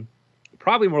 building,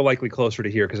 probably more likely closer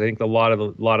to here because I think a lot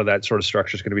of that sort of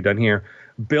structure is going to be done here,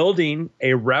 building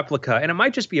a replica. And it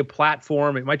might just be a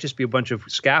platform, it might just be a bunch of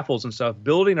scaffolds and stuff,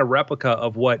 building a replica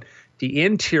of what the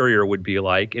interior would be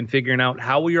like, and figuring out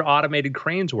how will your automated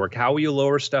cranes work? How will you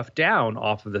lower stuff down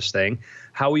off of this thing?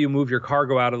 How will you move your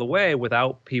cargo out of the way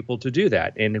without people to do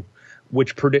that? And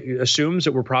which assumes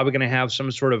that we're probably going to have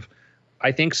some sort of,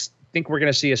 I think we're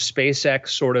going to see a SpaceX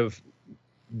sort of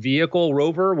vehicle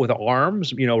rover with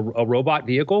arms, a robot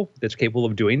vehicle that's capable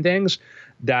of doing things.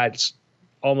 That's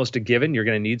almost a given. You're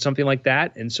going to need something like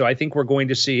that. And so I think we're going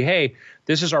to see, hey,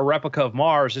 this is our replica of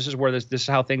Mars. This is where this is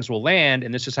how things will land.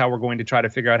 And this is how we're going to try to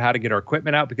figure out how to get our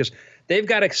equipment out, because they've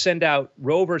got to send out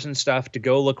rovers and stuff to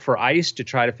go look for ice to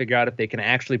try to figure out if they can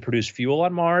actually produce fuel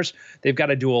on Mars. They've got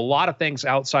to do a lot of things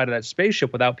outside of that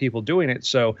spaceship without people doing it.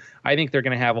 So I think they're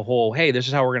going to have a whole, hey, this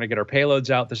is how we're going to get our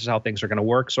payloads out. This is how things are going to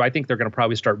work. So I think they're going to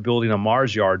probably start building a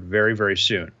Mars yard very, very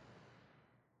soon.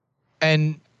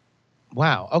 And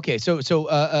wow. Okay. So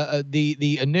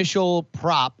the initial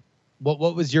prop,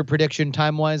 what was your prediction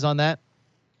time-wise on that?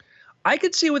 I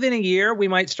could see within a year we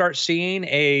might start seeing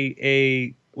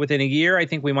within a year, I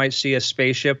think we might see a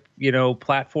spaceship,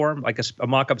 platform, like a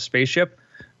mock-up spaceship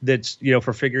that's,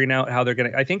 for figuring out how they're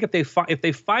going to, I think if they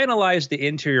finalize the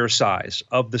interior size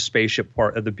of the spaceship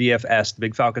part of the BFS, the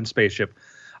Big Falcon spaceship,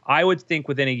 I would think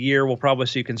within a year we'll probably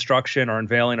see construction or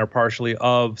unveiling or partially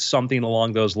of something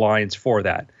along those lines for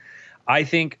that. I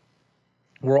think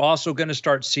We're also going to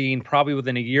start seeing, probably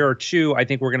within a year or two, I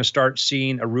think we're going to start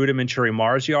seeing a rudimentary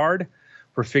Mars yard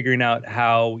for figuring out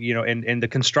how, and the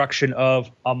construction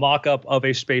of a mock-up of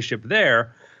a spaceship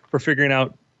there for figuring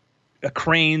out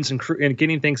cranes and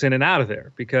getting things in and out of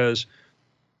there. Because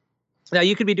now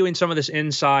you could be doing some of this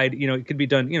inside, it could be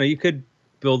done, you could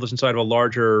build this inside of a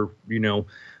larger,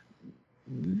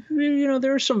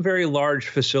 there are some very large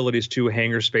facilities too,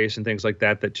 hangar space and things like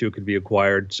that too could be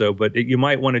acquired. So, but you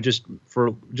might want to just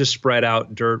spread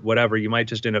out dirt, whatever. You might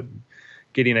just end up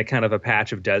getting a kind of a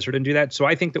patch of desert and do that. So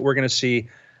I think that we're going to see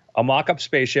a mock-up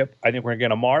spaceship. I think we're going to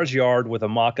get a Mars yard with a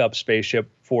mock-up spaceship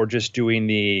for just doing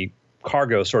the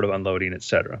cargo sort of unloading, et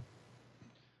cetera.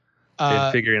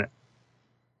 And figuring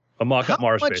a mock-up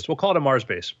Mars base. We'll call it a Mars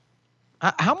base.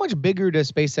 How much bigger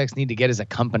does SpaceX need to get as a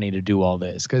company to do all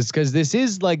this? Because this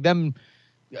is like them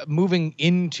moving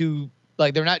into,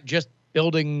 like, they're not just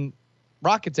building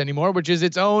rockets anymore, which is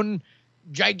its own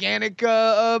gigantic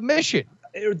mission.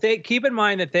 They keep in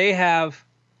mind that they have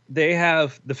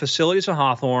the facilities of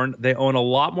Hawthorne. They own a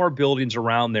lot more buildings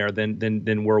around there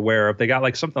than we're aware of. They got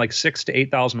like something like 6,000 to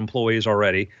 8,000 employees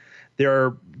already.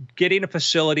 They're getting a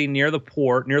facility near the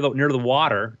port, near the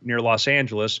water, near Los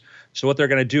Angeles. So what they're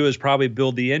going to do is probably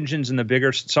build the engines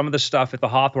and some of the stuff at the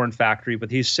Hawthorne factory.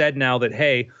 But he's said now that,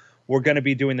 hey, we're going to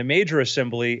be doing the major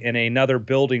assembly in another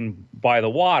building by the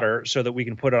water so that we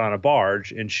can put it on a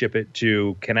barge and ship it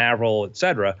to Canaveral, et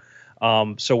cetera.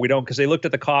 So we don't, because they looked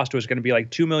at the cost, it was going to be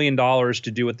like $2 million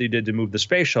to do what they did to move the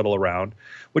space shuttle around,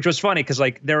 which was funny because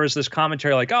like there was this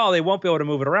commentary like, oh, they won't be able to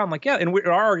move it around. Like, yeah. And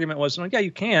our argument was like, yeah,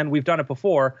 you can. We've done it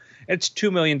before. It's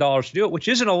 $2 million to do it, which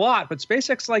isn't a lot. But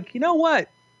SpaceX like, you know what?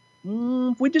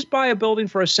 We just buy a building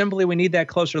for assembly. We need that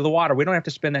closer to the water. We don't have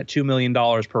to spend that $2 million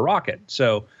per rocket.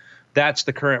 So that's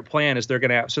the current plan is they're going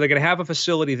to have a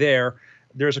facility there.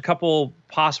 There's a couple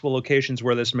possible locations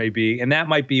where this may be, and that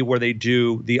might be where they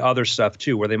do the other stuff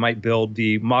too, where they might build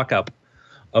the mock-up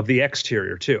of the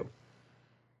exterior too.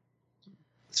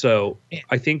 So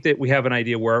I think that we have an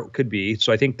idea where it could be.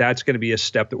 So I think that's going to be a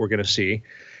step that we're going to see.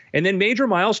 And then major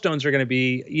milestones are going to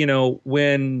be,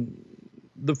 when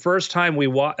the first time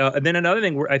and then another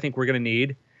thing I think we're going to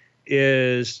need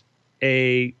is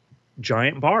a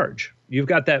giant barge. You've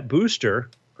got that booster,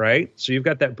 right? So you've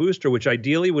got that booster, which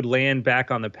ideally would land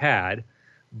back on the pad,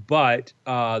 but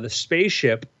the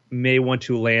spaceship may want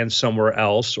to land somewhere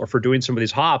else, or for doing some of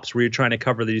these hops where you're trying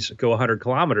to go 100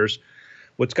 kilometers,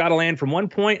 what's got to land from one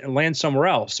point and land somewhere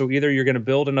else. So either you're going to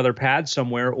build another pad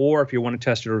somewhere, or if you want to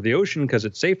test it over the ocean because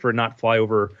it's safer and not fly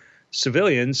over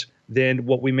civilians, then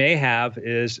what we may have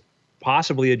is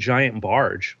possibly a giant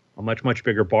barge, a much, much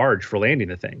bigger barge for landing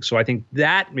the thing. So I think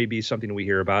that may be something we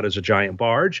hear about as a giant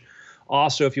barge.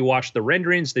 Also, if you watch the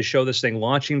renderings, they show this thing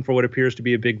launching for what appears to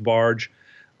be a big barge.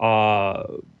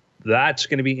 That's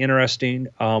going to be interesting.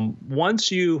 Once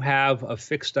you have a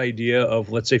fixed idea of,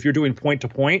 let's say, if you're doing point to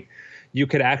point, you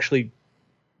could actually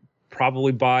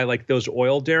probably buy like those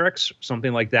oil derricks,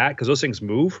 something like that, because those things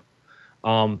move.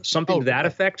 Something to that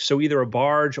effect. So either a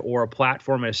barge or a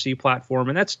platform, a sea platform,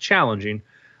 and that's challenging.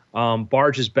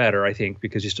 Barge is better, I think,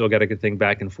 because you still got a good thing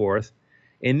back and forth.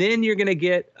 And then you're going to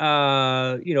get,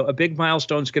 a big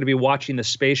milestone is going to be watching the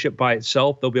spaceship by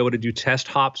itself. They'll be able to do test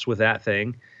hops with that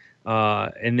thing.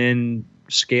 And then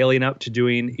scaling up to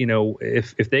doing,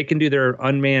 if they can do their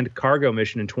unmanned cargo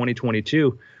mission in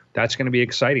 2022, that's going to be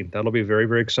exciting. That'll be a very,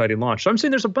 very exciting launch. So I'm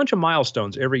saying there's a bunch of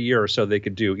milestones every year or so they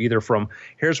could do, either from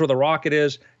here's where the rocket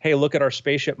is. Hey, look at our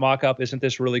spaceship mock-up. Isn't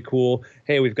this really cool?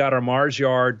 Hey, we've got our Mars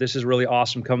yard. This is really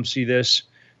awesome. Come see this.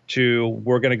 To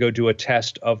we're going to go do a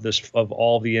test of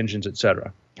all the engines, et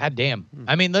cetera. God damn.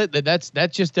 I mean, that's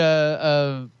just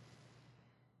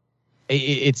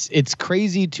it's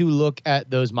crazy to look at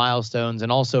those milestones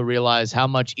and also realize how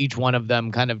much each one of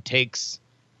them kind of takes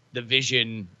the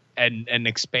vision and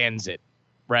expands it,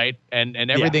 right? And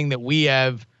everything that we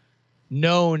have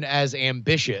known as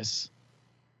ambitious,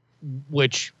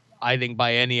 which I think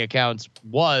by any accounts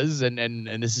was, and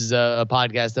this is a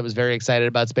podcast that was very excited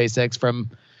about SpaceX from,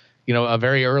 a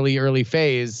very early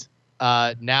phase.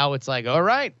 Now it's like, all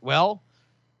right, well,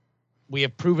 we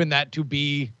have proven that to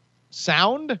be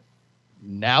sound.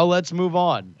 Now let's move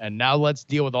on. And now let's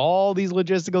deal with all these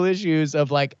logistical issues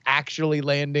of like actually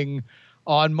landing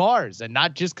on Mars, and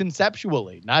not just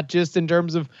conceptually, not just in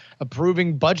terms of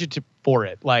approving budget for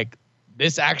it. Like,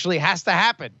 this actually has to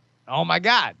happen. Oh my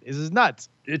God, this is nuts.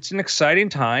 It's an exciting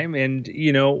time. And,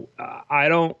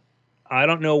 I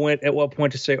don't know at what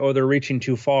point to say, oh, they're reaching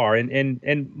too far.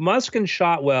 And Musk and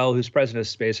Shotwell, who's president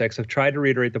of SpaceX, have tried to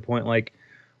reiterate the point, like,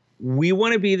 we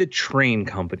want to be the train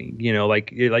company,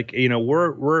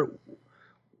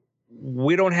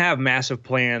 we don't have massive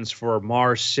plans for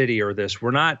Mars City or this.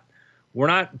 We're not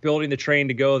building the train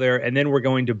to go there, and then we're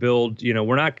going to build.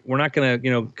 We're not going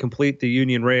to complete the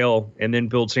Union Rail and then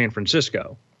build San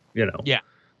Francisco. Yeah.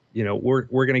 We're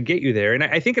going to get you there. And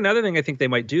I think another thing I think they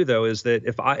might do though is that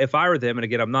if I were them, and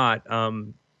again I'm not,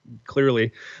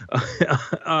 clearly,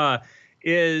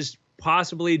 is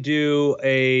possibly do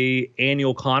a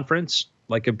annual conference,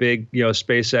 like a big, the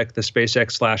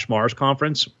SpaceX/Mars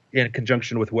conference in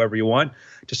conjunction with whoever you want,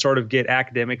 to sort of get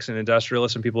academics and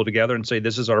industrialists and people together and say,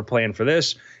 this is our plan for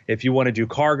this. If you want to do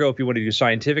cargo, if you want to do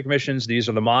scientific missions, these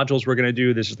are the modules we're going to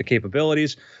do. This is the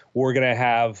capabilities. We're going to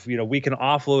have, we can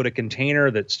offload a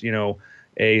container that's,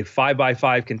 a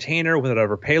 5x5 container with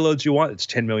whatever payloads you want. It's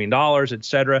 $10 million, et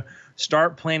cetera.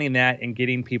 Start planning that and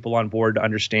getting people on board to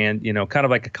understand, kind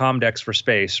of like a Comdex for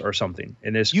space or something.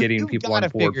 And this getting people on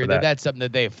board for that. That's something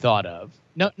that they've thought of.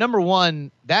 No, number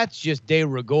one, that's just de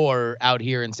rigueur out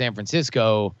here in San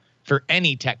Francisco for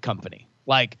any tech company.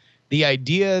 Like the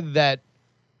idea that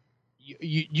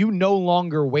you no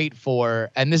longer wait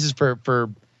for, and this is for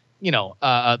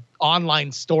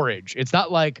online storage. It's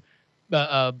not like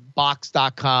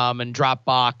Box.com and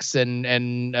Dropbox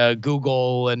and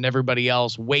Google and everybody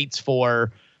else waits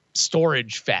for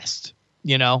Storage Fest.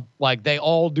 Like they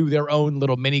all do their own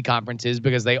little mini conferences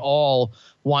because they all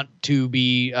want to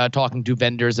be talking to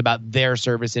vendors about their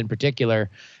service in particular.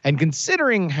 And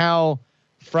considering how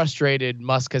frustrated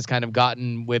Musk has kind of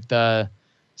gotten with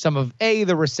some of A,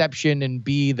 the reception, and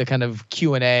B, the kind of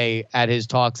Q&A at his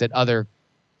talks at other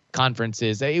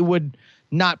conferences, it would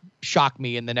not shock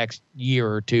me in the next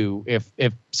year or two if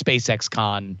SpaceX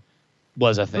Con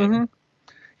was a thing. Mm-hmm.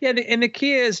 Yeah, and the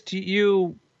key is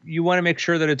you want to make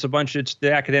sure that it's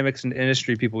the academics and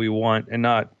industry people you want, and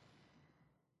not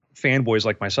fanboys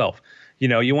like myself.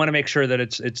 You want to make sure that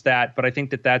it's that. But I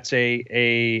think that's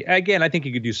again, I think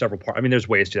you could do several parts. I mean, there's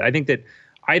ways to. I think that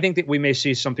we may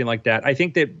see something like that. I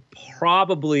think that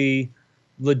probably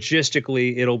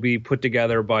logistically it'll be put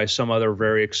together by some other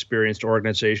very experienced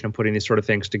organization of putting these sort of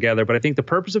things together. But I think the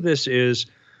purpose of this is,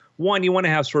 one, you want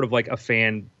to have sort of like a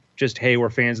fan, just, hey,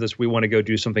 we're fans of this, we want to go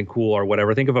do something cool or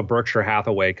whatever. Think of a Berkshire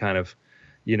Hathaway kind of,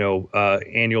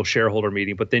 annual shareholder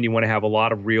meeting. But then you want to have a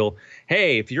lot of real,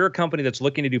 hey, if you're a company that's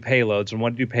looking to do payloads and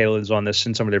want to do payloads on this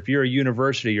and some of if you're a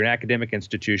university, you're an academic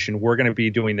institution, we're going to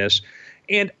be doing this.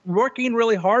 And working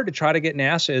really hard to try to get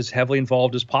NASA as heavily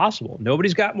involved as possible.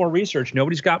 Nobody's got more research.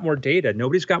 Nobody's got more data.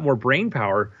 Nobody's got more brain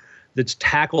power that's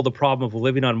tackled the problem of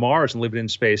living on Mars and living in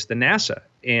space than NASA.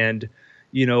 And,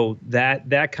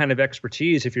 that kind of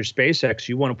expertise, if you're SpaceX,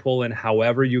 you want to pull in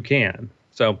however you can.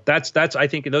 So that's I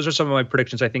think those are some of my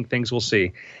predictions. I think things we'll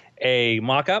see. A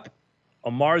mock-up,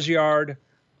 a Mars Yard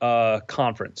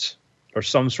conference, or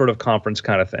some sort of conference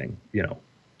kind of thing,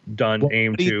 done,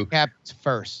 aimed to. What happens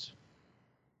first?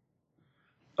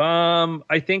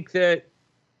 I think that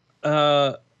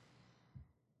I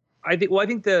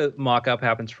think the mock-up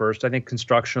happens first. I think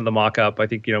construction of the mock-up, I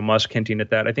think, Musk hinting at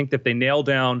that. I think that if they nail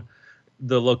down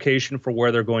the location for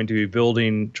where they're going to be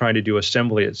building, trying to do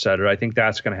assembly, et cetera, I think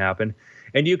that's going to happen.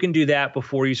 And you can do that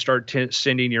before you start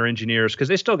sending your engineers, because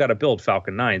they still got to build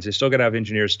Falcon 9s. They still got to have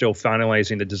engineers still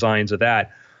finalizing the designs of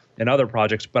that and other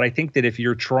projects. But I think that if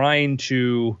you're trying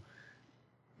to,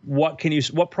 what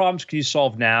problems can you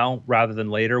solve now rather than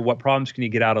later? What problems can you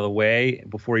get out of the way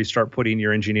before you start putting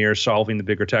your engineers solving the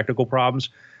bigger technical problems?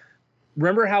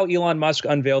 Remember how Elon Musk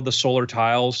unveiled the solar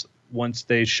tiles once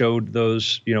they showed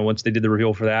those, once they did the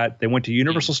reveal for that? They went to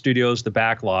Universal Studios, the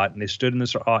back lot, and they stood in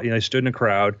this, they stood in a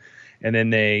crowd. And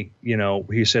then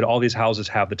he said, all these houses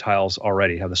have the tiles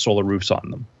already, have the solar roofs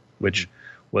on them, which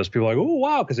was people like, oh,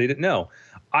 wow, because they didn't know.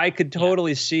 I could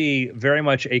totally see very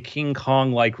much a King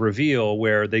Kong-like reveal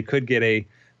where they could get a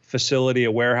facility,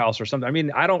 a warehouse or something. I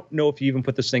mean, I don't know if you even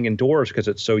put this thing indoors because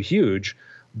it's so huge,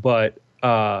 but,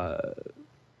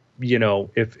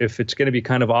 if it's going to be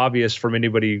kind of obvious from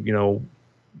anybody,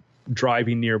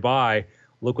 driving nearby,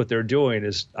 look what they're doing,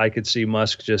 is I could see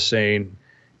Musk just saying,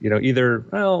 he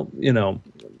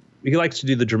likes to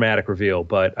do the dramatic reveal,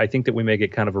 but I think that we may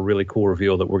get kind of a really cool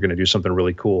reveal that we're going to do something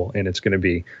really cool. And it's going to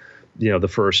be, the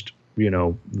first,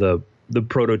 the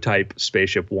prototype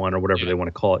Spaceship One or whatever they want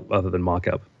to call it other than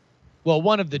mock-up. Well,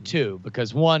 one of the two,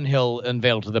 because one he'll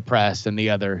unveil to the press and the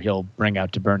other he'll bring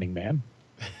out to Burning Man.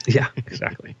 Yeah,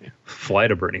 exactly. Fly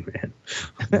to Burning Man.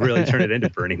 Really turn it into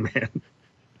Burning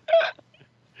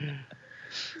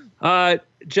Man.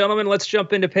 Gentlemen, let's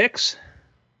jump into picks.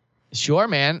 Sure,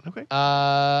 man. Okay.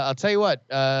 I'll tell you what.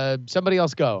 Somebody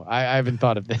else go. I haven't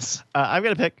thought of this. I've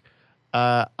got a pick.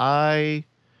 I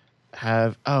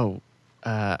have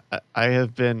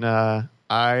been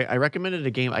I recommended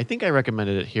a game. I think I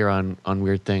recommended it here on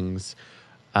Weird Things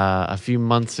a few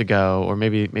months ago, or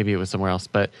maybe it was somewhere else.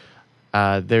 But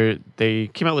they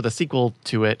came out with a sequel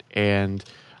to it, and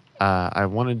I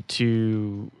wanted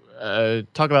to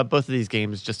talk about both of these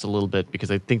games just a little bit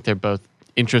because I think they're both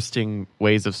interesting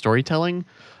ways of storytelling.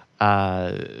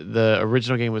 The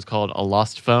original game was called A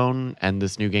Lost Phone, and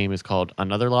this new game is called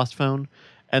Another Lost Phone,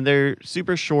 and they're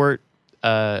super short.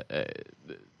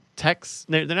 Text.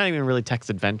 They're not even really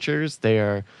text adventures. They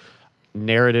are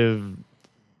narrative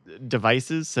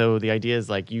devices. So the idea is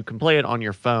like you can play it on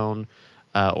your phone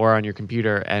or on your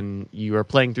computer, and you are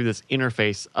playing through this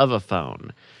interface of a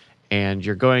phone, and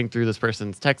you're going through this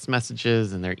person's text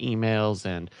messages and their emails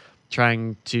and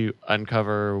trying to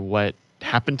uncover what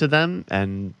happened to them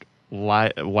and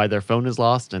why their phone is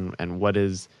lost and what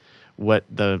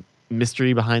the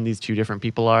mystery behind these two different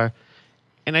people are.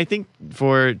 And I think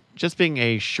for just being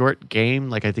a short game,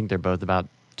 like I think they're both about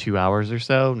 2 hours or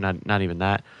so, not even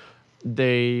that.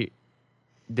 They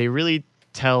really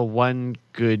tell one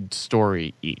good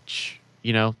story each.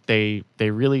 You know, they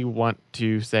really want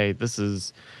to say this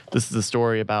is a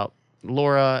story about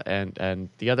Laura and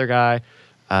the other guy,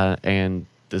 and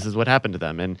this is what happened to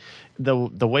them. And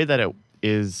the way that it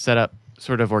is set up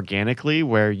sort of organically,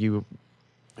 where you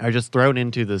are just thrown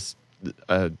into this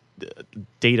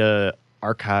data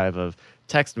archive of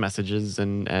text messages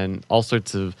and all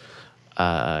sorts of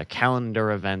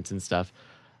calendar events and stuff,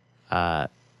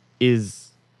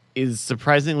 is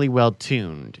surprisingly well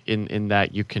tuned in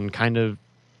that you can kind of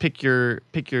pick your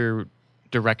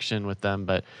direction with them,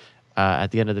 but at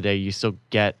the end of the day, you still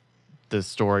get the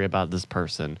story about this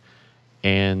person,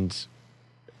 and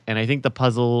I think the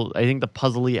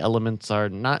puzzly elements are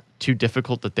not too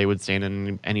difficult that they would stand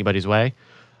in anybody's way.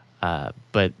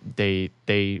 But they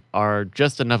are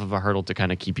just enough of a hurdle to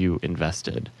kind of keep you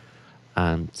invested.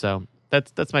 So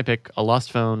that's my pick: A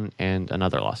Lost Phone and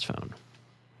Another Lost Phone.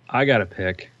 I got to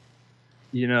pick.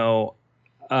 You know,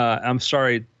 I'm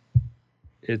sorry.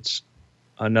 It's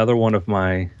another one of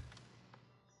my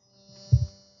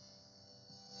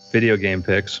video game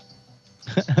picks.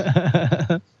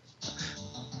 Yeah.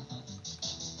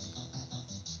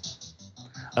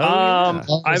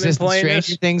 I've been playing the this.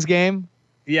 Stranger Things game.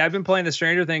 Yeah, I've been playing the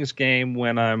Stranger Things game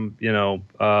when I'm,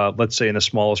 let's say in the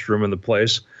smallest room in the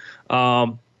place.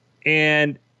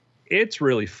 And it's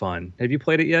really fun. Have you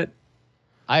played it yet?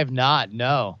 I have not.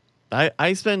 No. I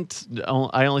only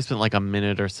spent like a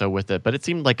minute or so with it, but it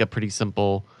seemed like a pretty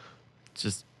simple,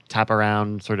 just tap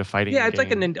around sort of fighting. Yeah, it's game.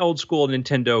 like an old school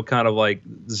Nintendo kind of like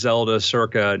Zelda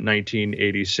circa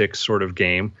 1986 sort of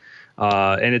game.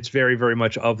 And it's very, very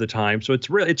much of the time. So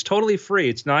it's totally free.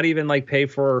 It's not even like pay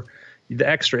for the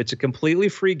extra. It's a completely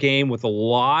free game with a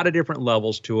lot of different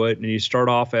levels to it. And you start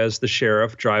off as the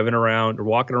sheriff driving around or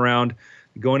walking around,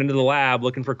 going into the lab,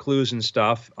 looking for clues and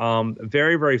stuff.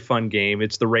 Very, very fun game.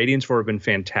 The ratings for it have been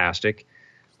fantastic.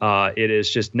 It is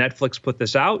just Netflix put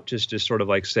this out just to sort of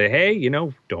like say, hey,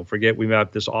 don't forget we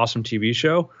have this awesome TV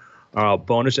show.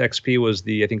 Bonus XP was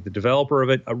I think the developer of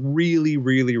it. A really,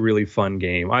 really, really fun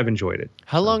game. I've enjoyed it.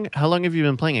 How long have you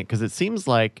been playing it? Because it seems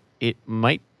like it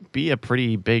might be a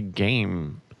pretty big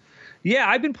game. Yeah,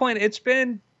 I've been playing. It's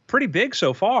been pretty big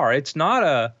so far. It's not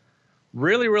a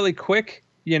really, really quick.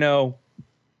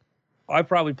 I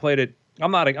probably played it.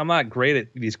 I'm not great at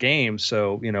these games,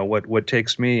 so what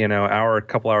takes me a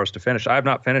couple hours to finish. I have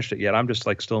not finished it yet. I'm just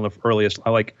like still in the earliest.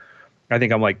 I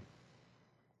think I'm like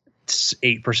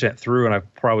 8% through, and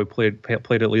I've probably played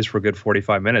at least for a good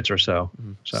 45 minutes or so.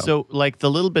 So like the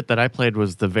little bit that I played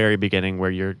was the very beginning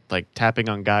where you're like tapping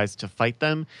on guys to fight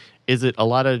them. Is it a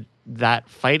lot of that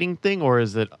fighting thing, or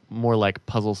is it more like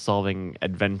puzzle solving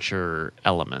adventure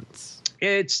elements?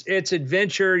 It's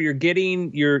adventure. You're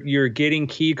getting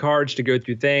key cards to go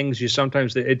through things.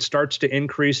 It starts to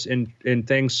increase in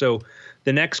things. So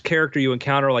the next character you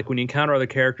encounter, like when you encounter other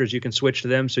characters, you can switch to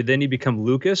them. So then you become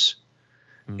Lucas.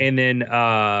 And then,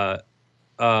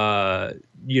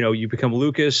 you become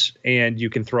Lucas and you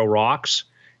can throw rocks.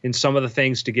 And some of the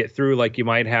things to get through, like you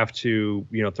might have to,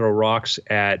 throw rocks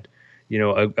at, a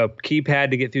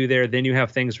keypad to get through there. Then you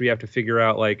have things where you have to figure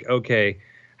out like, okay,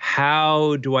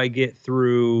 how do I get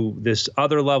through this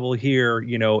other level here?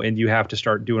 And you have to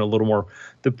start doing a little more.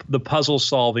 The puzzle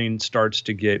solving starts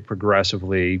to get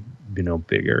progressively,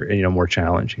 bigger and, more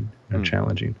challenging.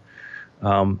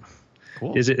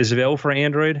 Cool. Is it available for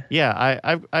Android? Yeah,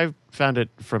 I've found it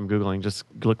from Googling. Just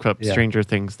look up Stranger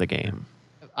Things, the game.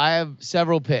 I have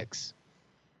several picks.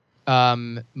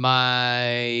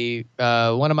 My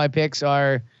one of my picks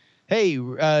are, hey,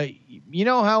 you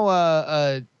know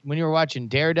how when you were watching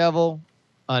Daredevil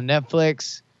on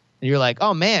Netflix, and you're like,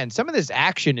 oh man, some of this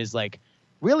action is like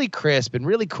really crisp and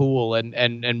really cool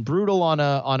and brutal on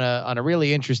a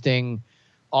really interesting,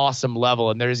 awesome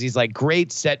level. And there's these like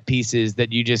great set pieces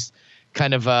that you just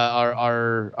kind of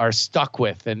are stuck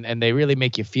with, and they really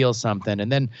make you feel something.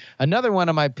 And then another one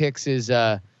of my picks is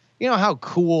you know how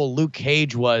cool Luke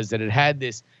Cage was, that it had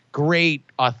this great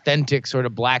authentic sort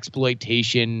of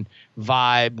blaxploitation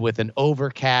vibe with an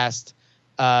overcast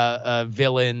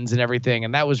villains and everything,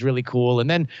 and that was really cool. And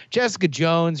then Jessica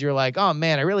Jones, you're like, oh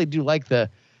man, I really do like the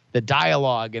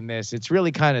dialogue in this. It's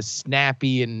really kind of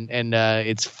snappy and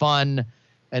it's fun.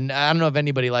 And I don't know if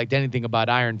anybody liked anything about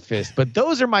Iron Fist, but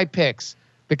those are my picks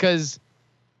because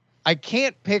I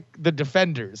can't pick The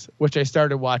Defenders, which I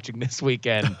started watching this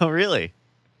weekend. Oh, really?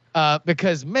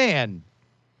 Because man,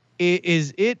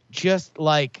 is it just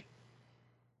like,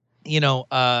 you know,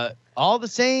 all the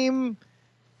same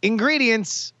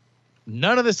ingredients,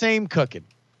 none of the same cooking.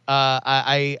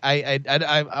 I'm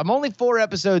only 4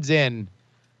 episodes in,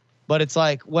 but it's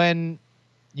like when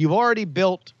you've already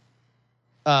built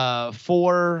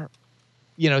 4,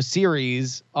 you know,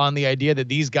 series on the idea that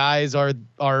these guys are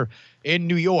in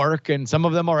New York and some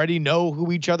of them already know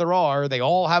who each other are. They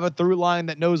all have a through line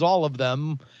that knows all of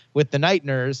them with the Night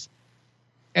Nurse,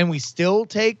 and we still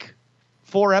take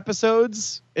 4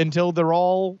 episodes until they're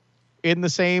all in the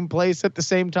same place at the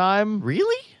same time.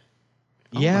 Really?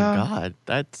 Yeah. Oh my God,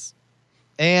 that's.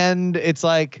 And it's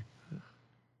like,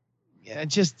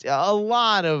 just a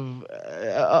lot of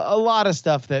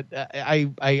stuff that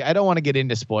I don't want to get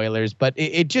into spoilers, but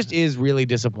it just is really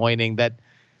disappointing that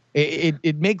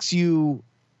it makes you,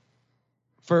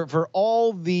 for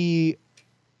all the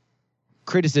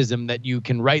criticism that you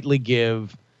can rightly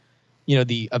give, you know,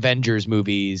 the Avengers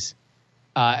movies,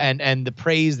 and the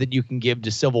praise that you can give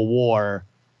to Civil War,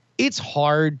 it's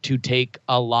hard to take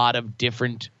a lot of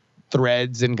different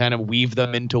threads and kind of weave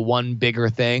them into one bigger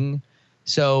thing.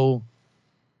 So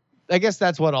I guess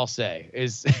that's what I'll say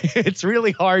is it's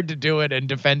really hard to do it, and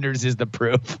Defenders is the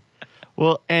proof.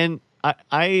 Well, and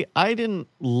I didn't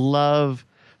love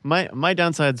my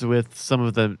downsides with some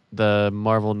of the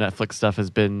Marvel Netflix stuff has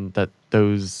been that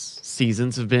those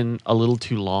seasons have been a little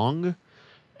too long,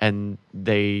 and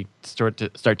they start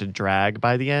to drag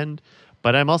by the end.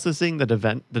 But I'm also seeing the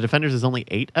Defenders is only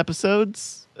 8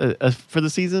 episodes for the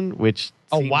season, which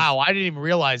oh wow, I didn't even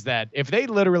realize that. If they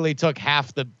literally took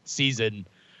half the season,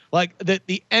 like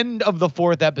the end of the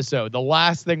 4th episode, the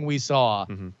last thing we saw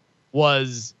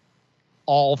was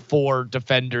all 4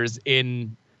 Defenders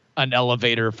in an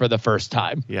elevator for the first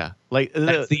time. Yeah, like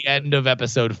that's the end of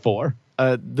episode 4.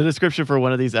 The description for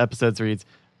one of these episodes reads,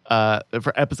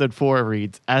 for episode 4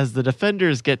 reads, as the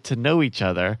Defenders get to know each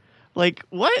other. Like,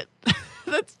 what?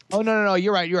 That's no,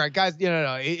 you're right, guys.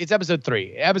 No, it's episode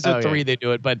 3. Episode 3 they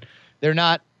do it, but they're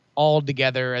not all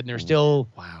together, and they're still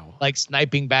like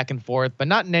sniping back and forth, but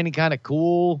not in any kind of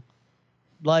cool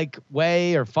like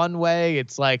way or fun way.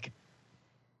 It's like,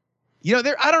 you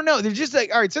know, I don't know. They're just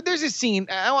like, all right, so there's a scene.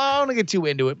 I don't want to get too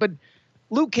into it, but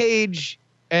Luke Cage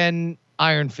and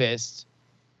Iron Fist,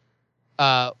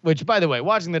 which, by the way,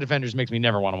 watching The Defenders makes me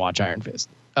never want to watch Iron Fist.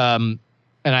 And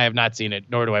I have not seen it,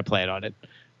 nor do I plan on it.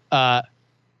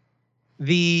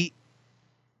 The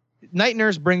Night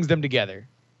Nurse brings them together,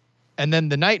 and then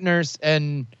the Night Nurse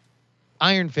and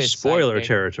Iron Fist. Spoiler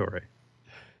territory.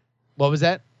 What was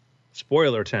that?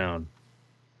 Spoiler town.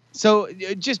 So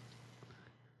just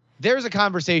there's a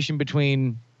conversation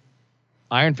between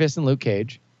Iron Fist and Luke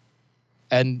Cage,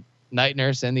 and Night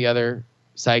Nurse and the other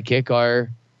sidekick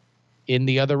are in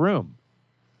the other room,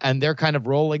 and they're kind of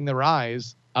rolling their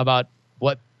eyes about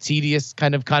what tedious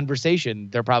kind of conversation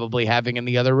they're probably having in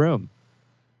the other room.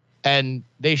 And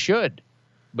they should,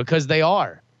 because they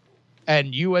are.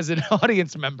 And you as an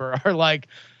audience member are like,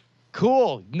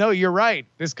 cool, no, you're right.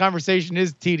 This conversation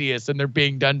is tedious, and they're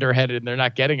being dunderheaded and they're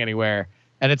not getting anywhere.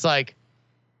 And it's like,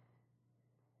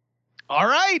 all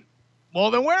right,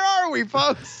 well then where are we,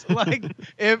 folks? Like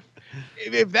if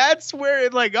that's where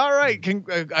it, like, all right,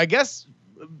 I guess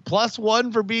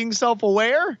 +1 for being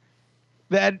self-aware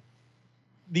that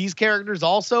these characters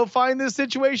also find this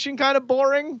situation kind of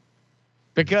boring,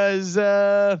 because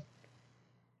I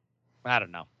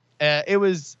don't know. It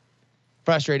was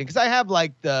frustrating because I have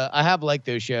liked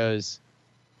those shows,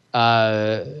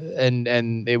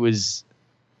 and it was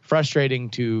frustrating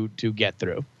to get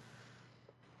through.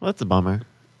 Well, that's a bummer.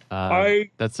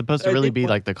 That's supposed to really be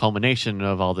like the culmination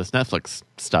of all this Netflix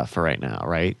stuff for right now,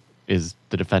 right? Is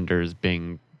the Defenders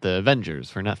being the Avengers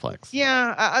for Netflix.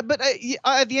 Yeah, but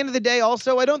at the end of the day,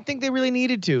 also, I don't think they really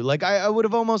needed to. Like, I would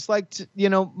have almost liked,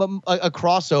 a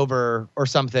crossover or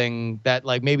something that,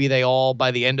 like, maybe they all,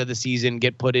 by the end of the season,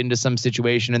 get put into some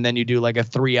situation, and then you do, like, a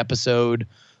 3-episode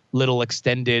little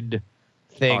extended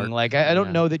thing. Arc. Like, I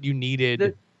don't know that you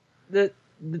needed...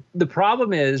 The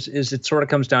problem is it sort of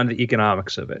comes down to the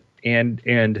economics of it.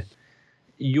 And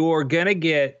you're going to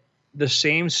get the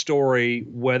same story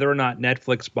whether or not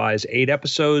Netflix buys 8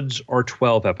 episodes or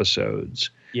 12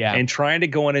 episodes. Yeah. And trying to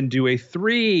go in and do a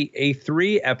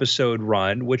 3-episode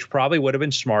run, which probably would have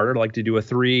been smarter, like to do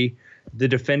the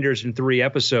Defenders in 3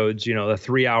 episodes, the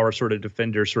 3-hour sort of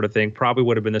Defenders sort of thing, probably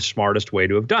would have been the smartest way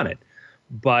to have done it.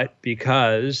 But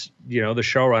because, the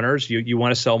showrunners, you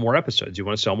want to sell more episodes, you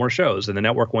want to sell more shows, and the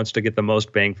network wants to get the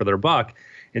most bang for their buck.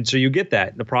 And so you get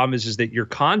that. The problem is that your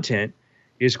content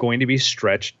is going to be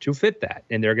stretched to fit that.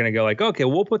 And they're going to go like, okay,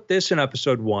 we'll put this in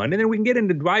episode 1, and then we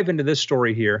can dive into this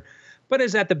story here. But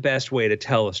is that the best way to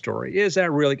tell a story? Is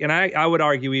that really? And I would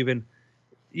argue even,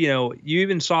 you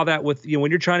even saw that with,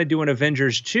 when you're trying to do an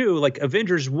Avengers 2, like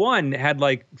Avengers 1 had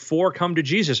like 4 come to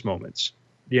Jesus moments,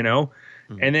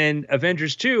 And then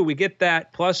Avengers 2, we get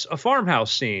that plus a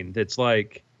farmhouse scene that's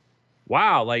like,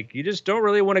 wow, like you just don't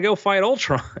really want to go fight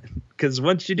Ultron. Because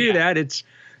once you do that, it's,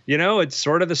 it's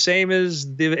sort of the same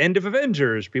as the end of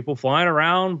Avengers. People flying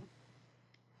around,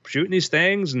 shooting these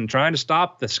things and trying to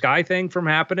stop the sky thing from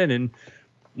happening and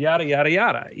yada, yada,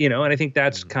 yada. And I think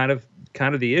that's kind of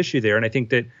the issue there. And I think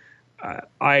that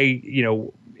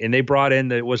and they brought in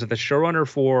the showrunner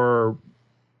for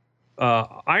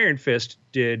Iron Fist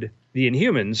did the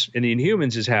Inhumans, and the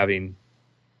Inhumans is having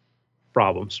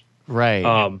problems. Right.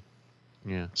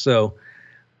 Yeah. So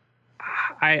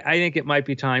I think it might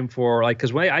be time for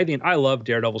because I love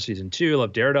Daredevil season 2.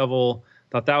 Love Daredevil.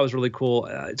 Thought that was really cool.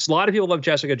 It's a lot of people love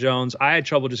Jessica Jones. I had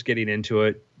trouble just getting into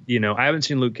it. I haven't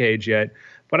seen Luke Cage yet,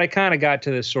 but I kind of got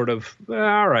to this sort of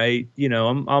all right.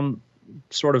 I'm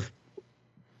sort of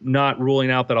not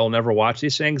ruling out that I'll never watch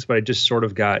these things, but I just sort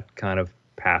of got kind of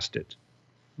past it.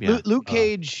 Yeah. Luke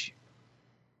Cage.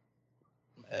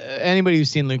 Anybody who's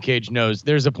seen Luke Cage knows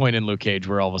there's a point in Luke Cage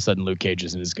where all of a sudden Luke Cage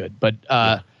isn't as good. But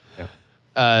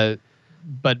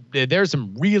but there's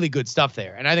some really good stuff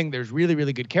there, and I think there's really,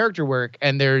 really good character work.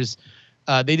 And there's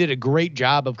they did a great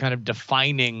job of kind of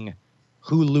defining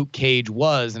who Luke Cage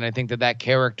was, and I think that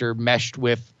character meshed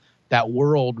with that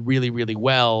world really, really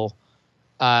well.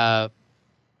 But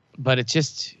it's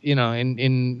just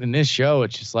in this show,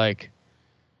 it's just like,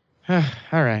 all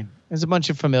right. There's a bunch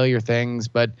of familiar things,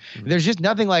 but there's just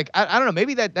nothing like I don't know.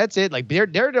 Maybe that's it. Like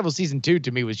Daredevil season 2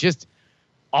 to me was just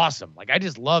awesome. Like I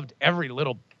just loved every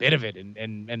little bit of it,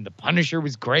 and the Punisher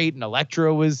was great, and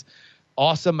Elektra was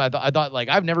awesome. I thought like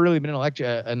I've never really been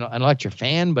an Elektra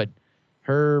fan, but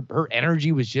her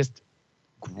energy was just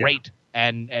great,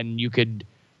 and you could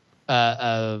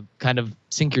kind of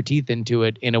sink your teeth into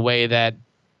it in a way that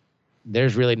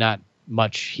there's really not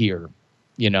much here,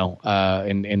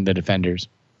 in the Defenders.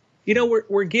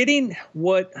 We're getting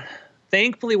what,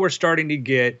 thankfully, we're starting to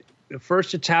get.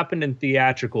 First, it's happened in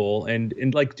theatrical,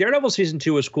 and like Daredevil season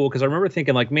 2 was cool because I remember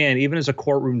thinking like, man, even as a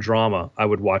courtroom drama, I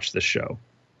would watch this show,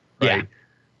 right?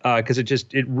 Because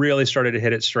it really started to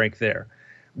hit its strength there.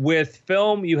 With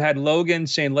film, you had Logan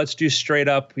saying, "Let's do straight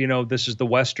up." This is the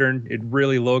Western.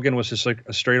 Logan was just like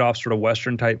a straight off sort of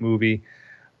Western type movie.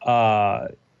 I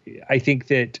think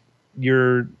that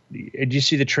did you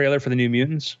see the trailer for the New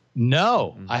Mutants?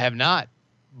 No, I have not.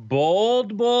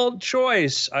 Bold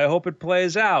choice. I hope it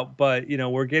plays out, but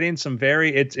we're getting some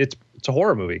it's a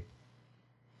horror movie.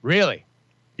 Really?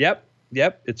 Yep.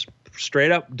 It's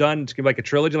straight up done. It's like a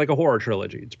trilogy, like a horror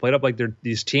trilogy. It's played up like they're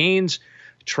these teens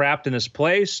trapped in this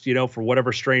place, for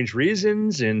whatever strange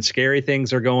reasons, and scary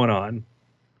things are going on.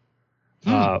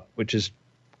 Which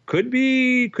could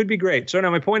be great. So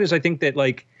now my point is, I think that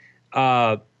like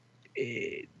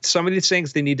some of these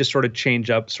things they need to sort of change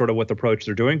up sort of what the approach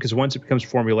they're doing, because once it becomes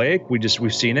formulaic,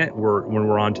 we've seen it. When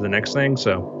we're on to the next thing.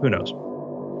 So who knows,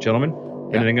 gentlemen?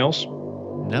 Anything else?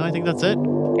 No, I think that's it.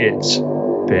 It's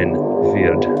been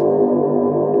weird.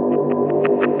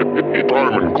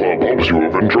 Diamond Club hopes you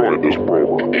have enjoyed this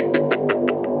program.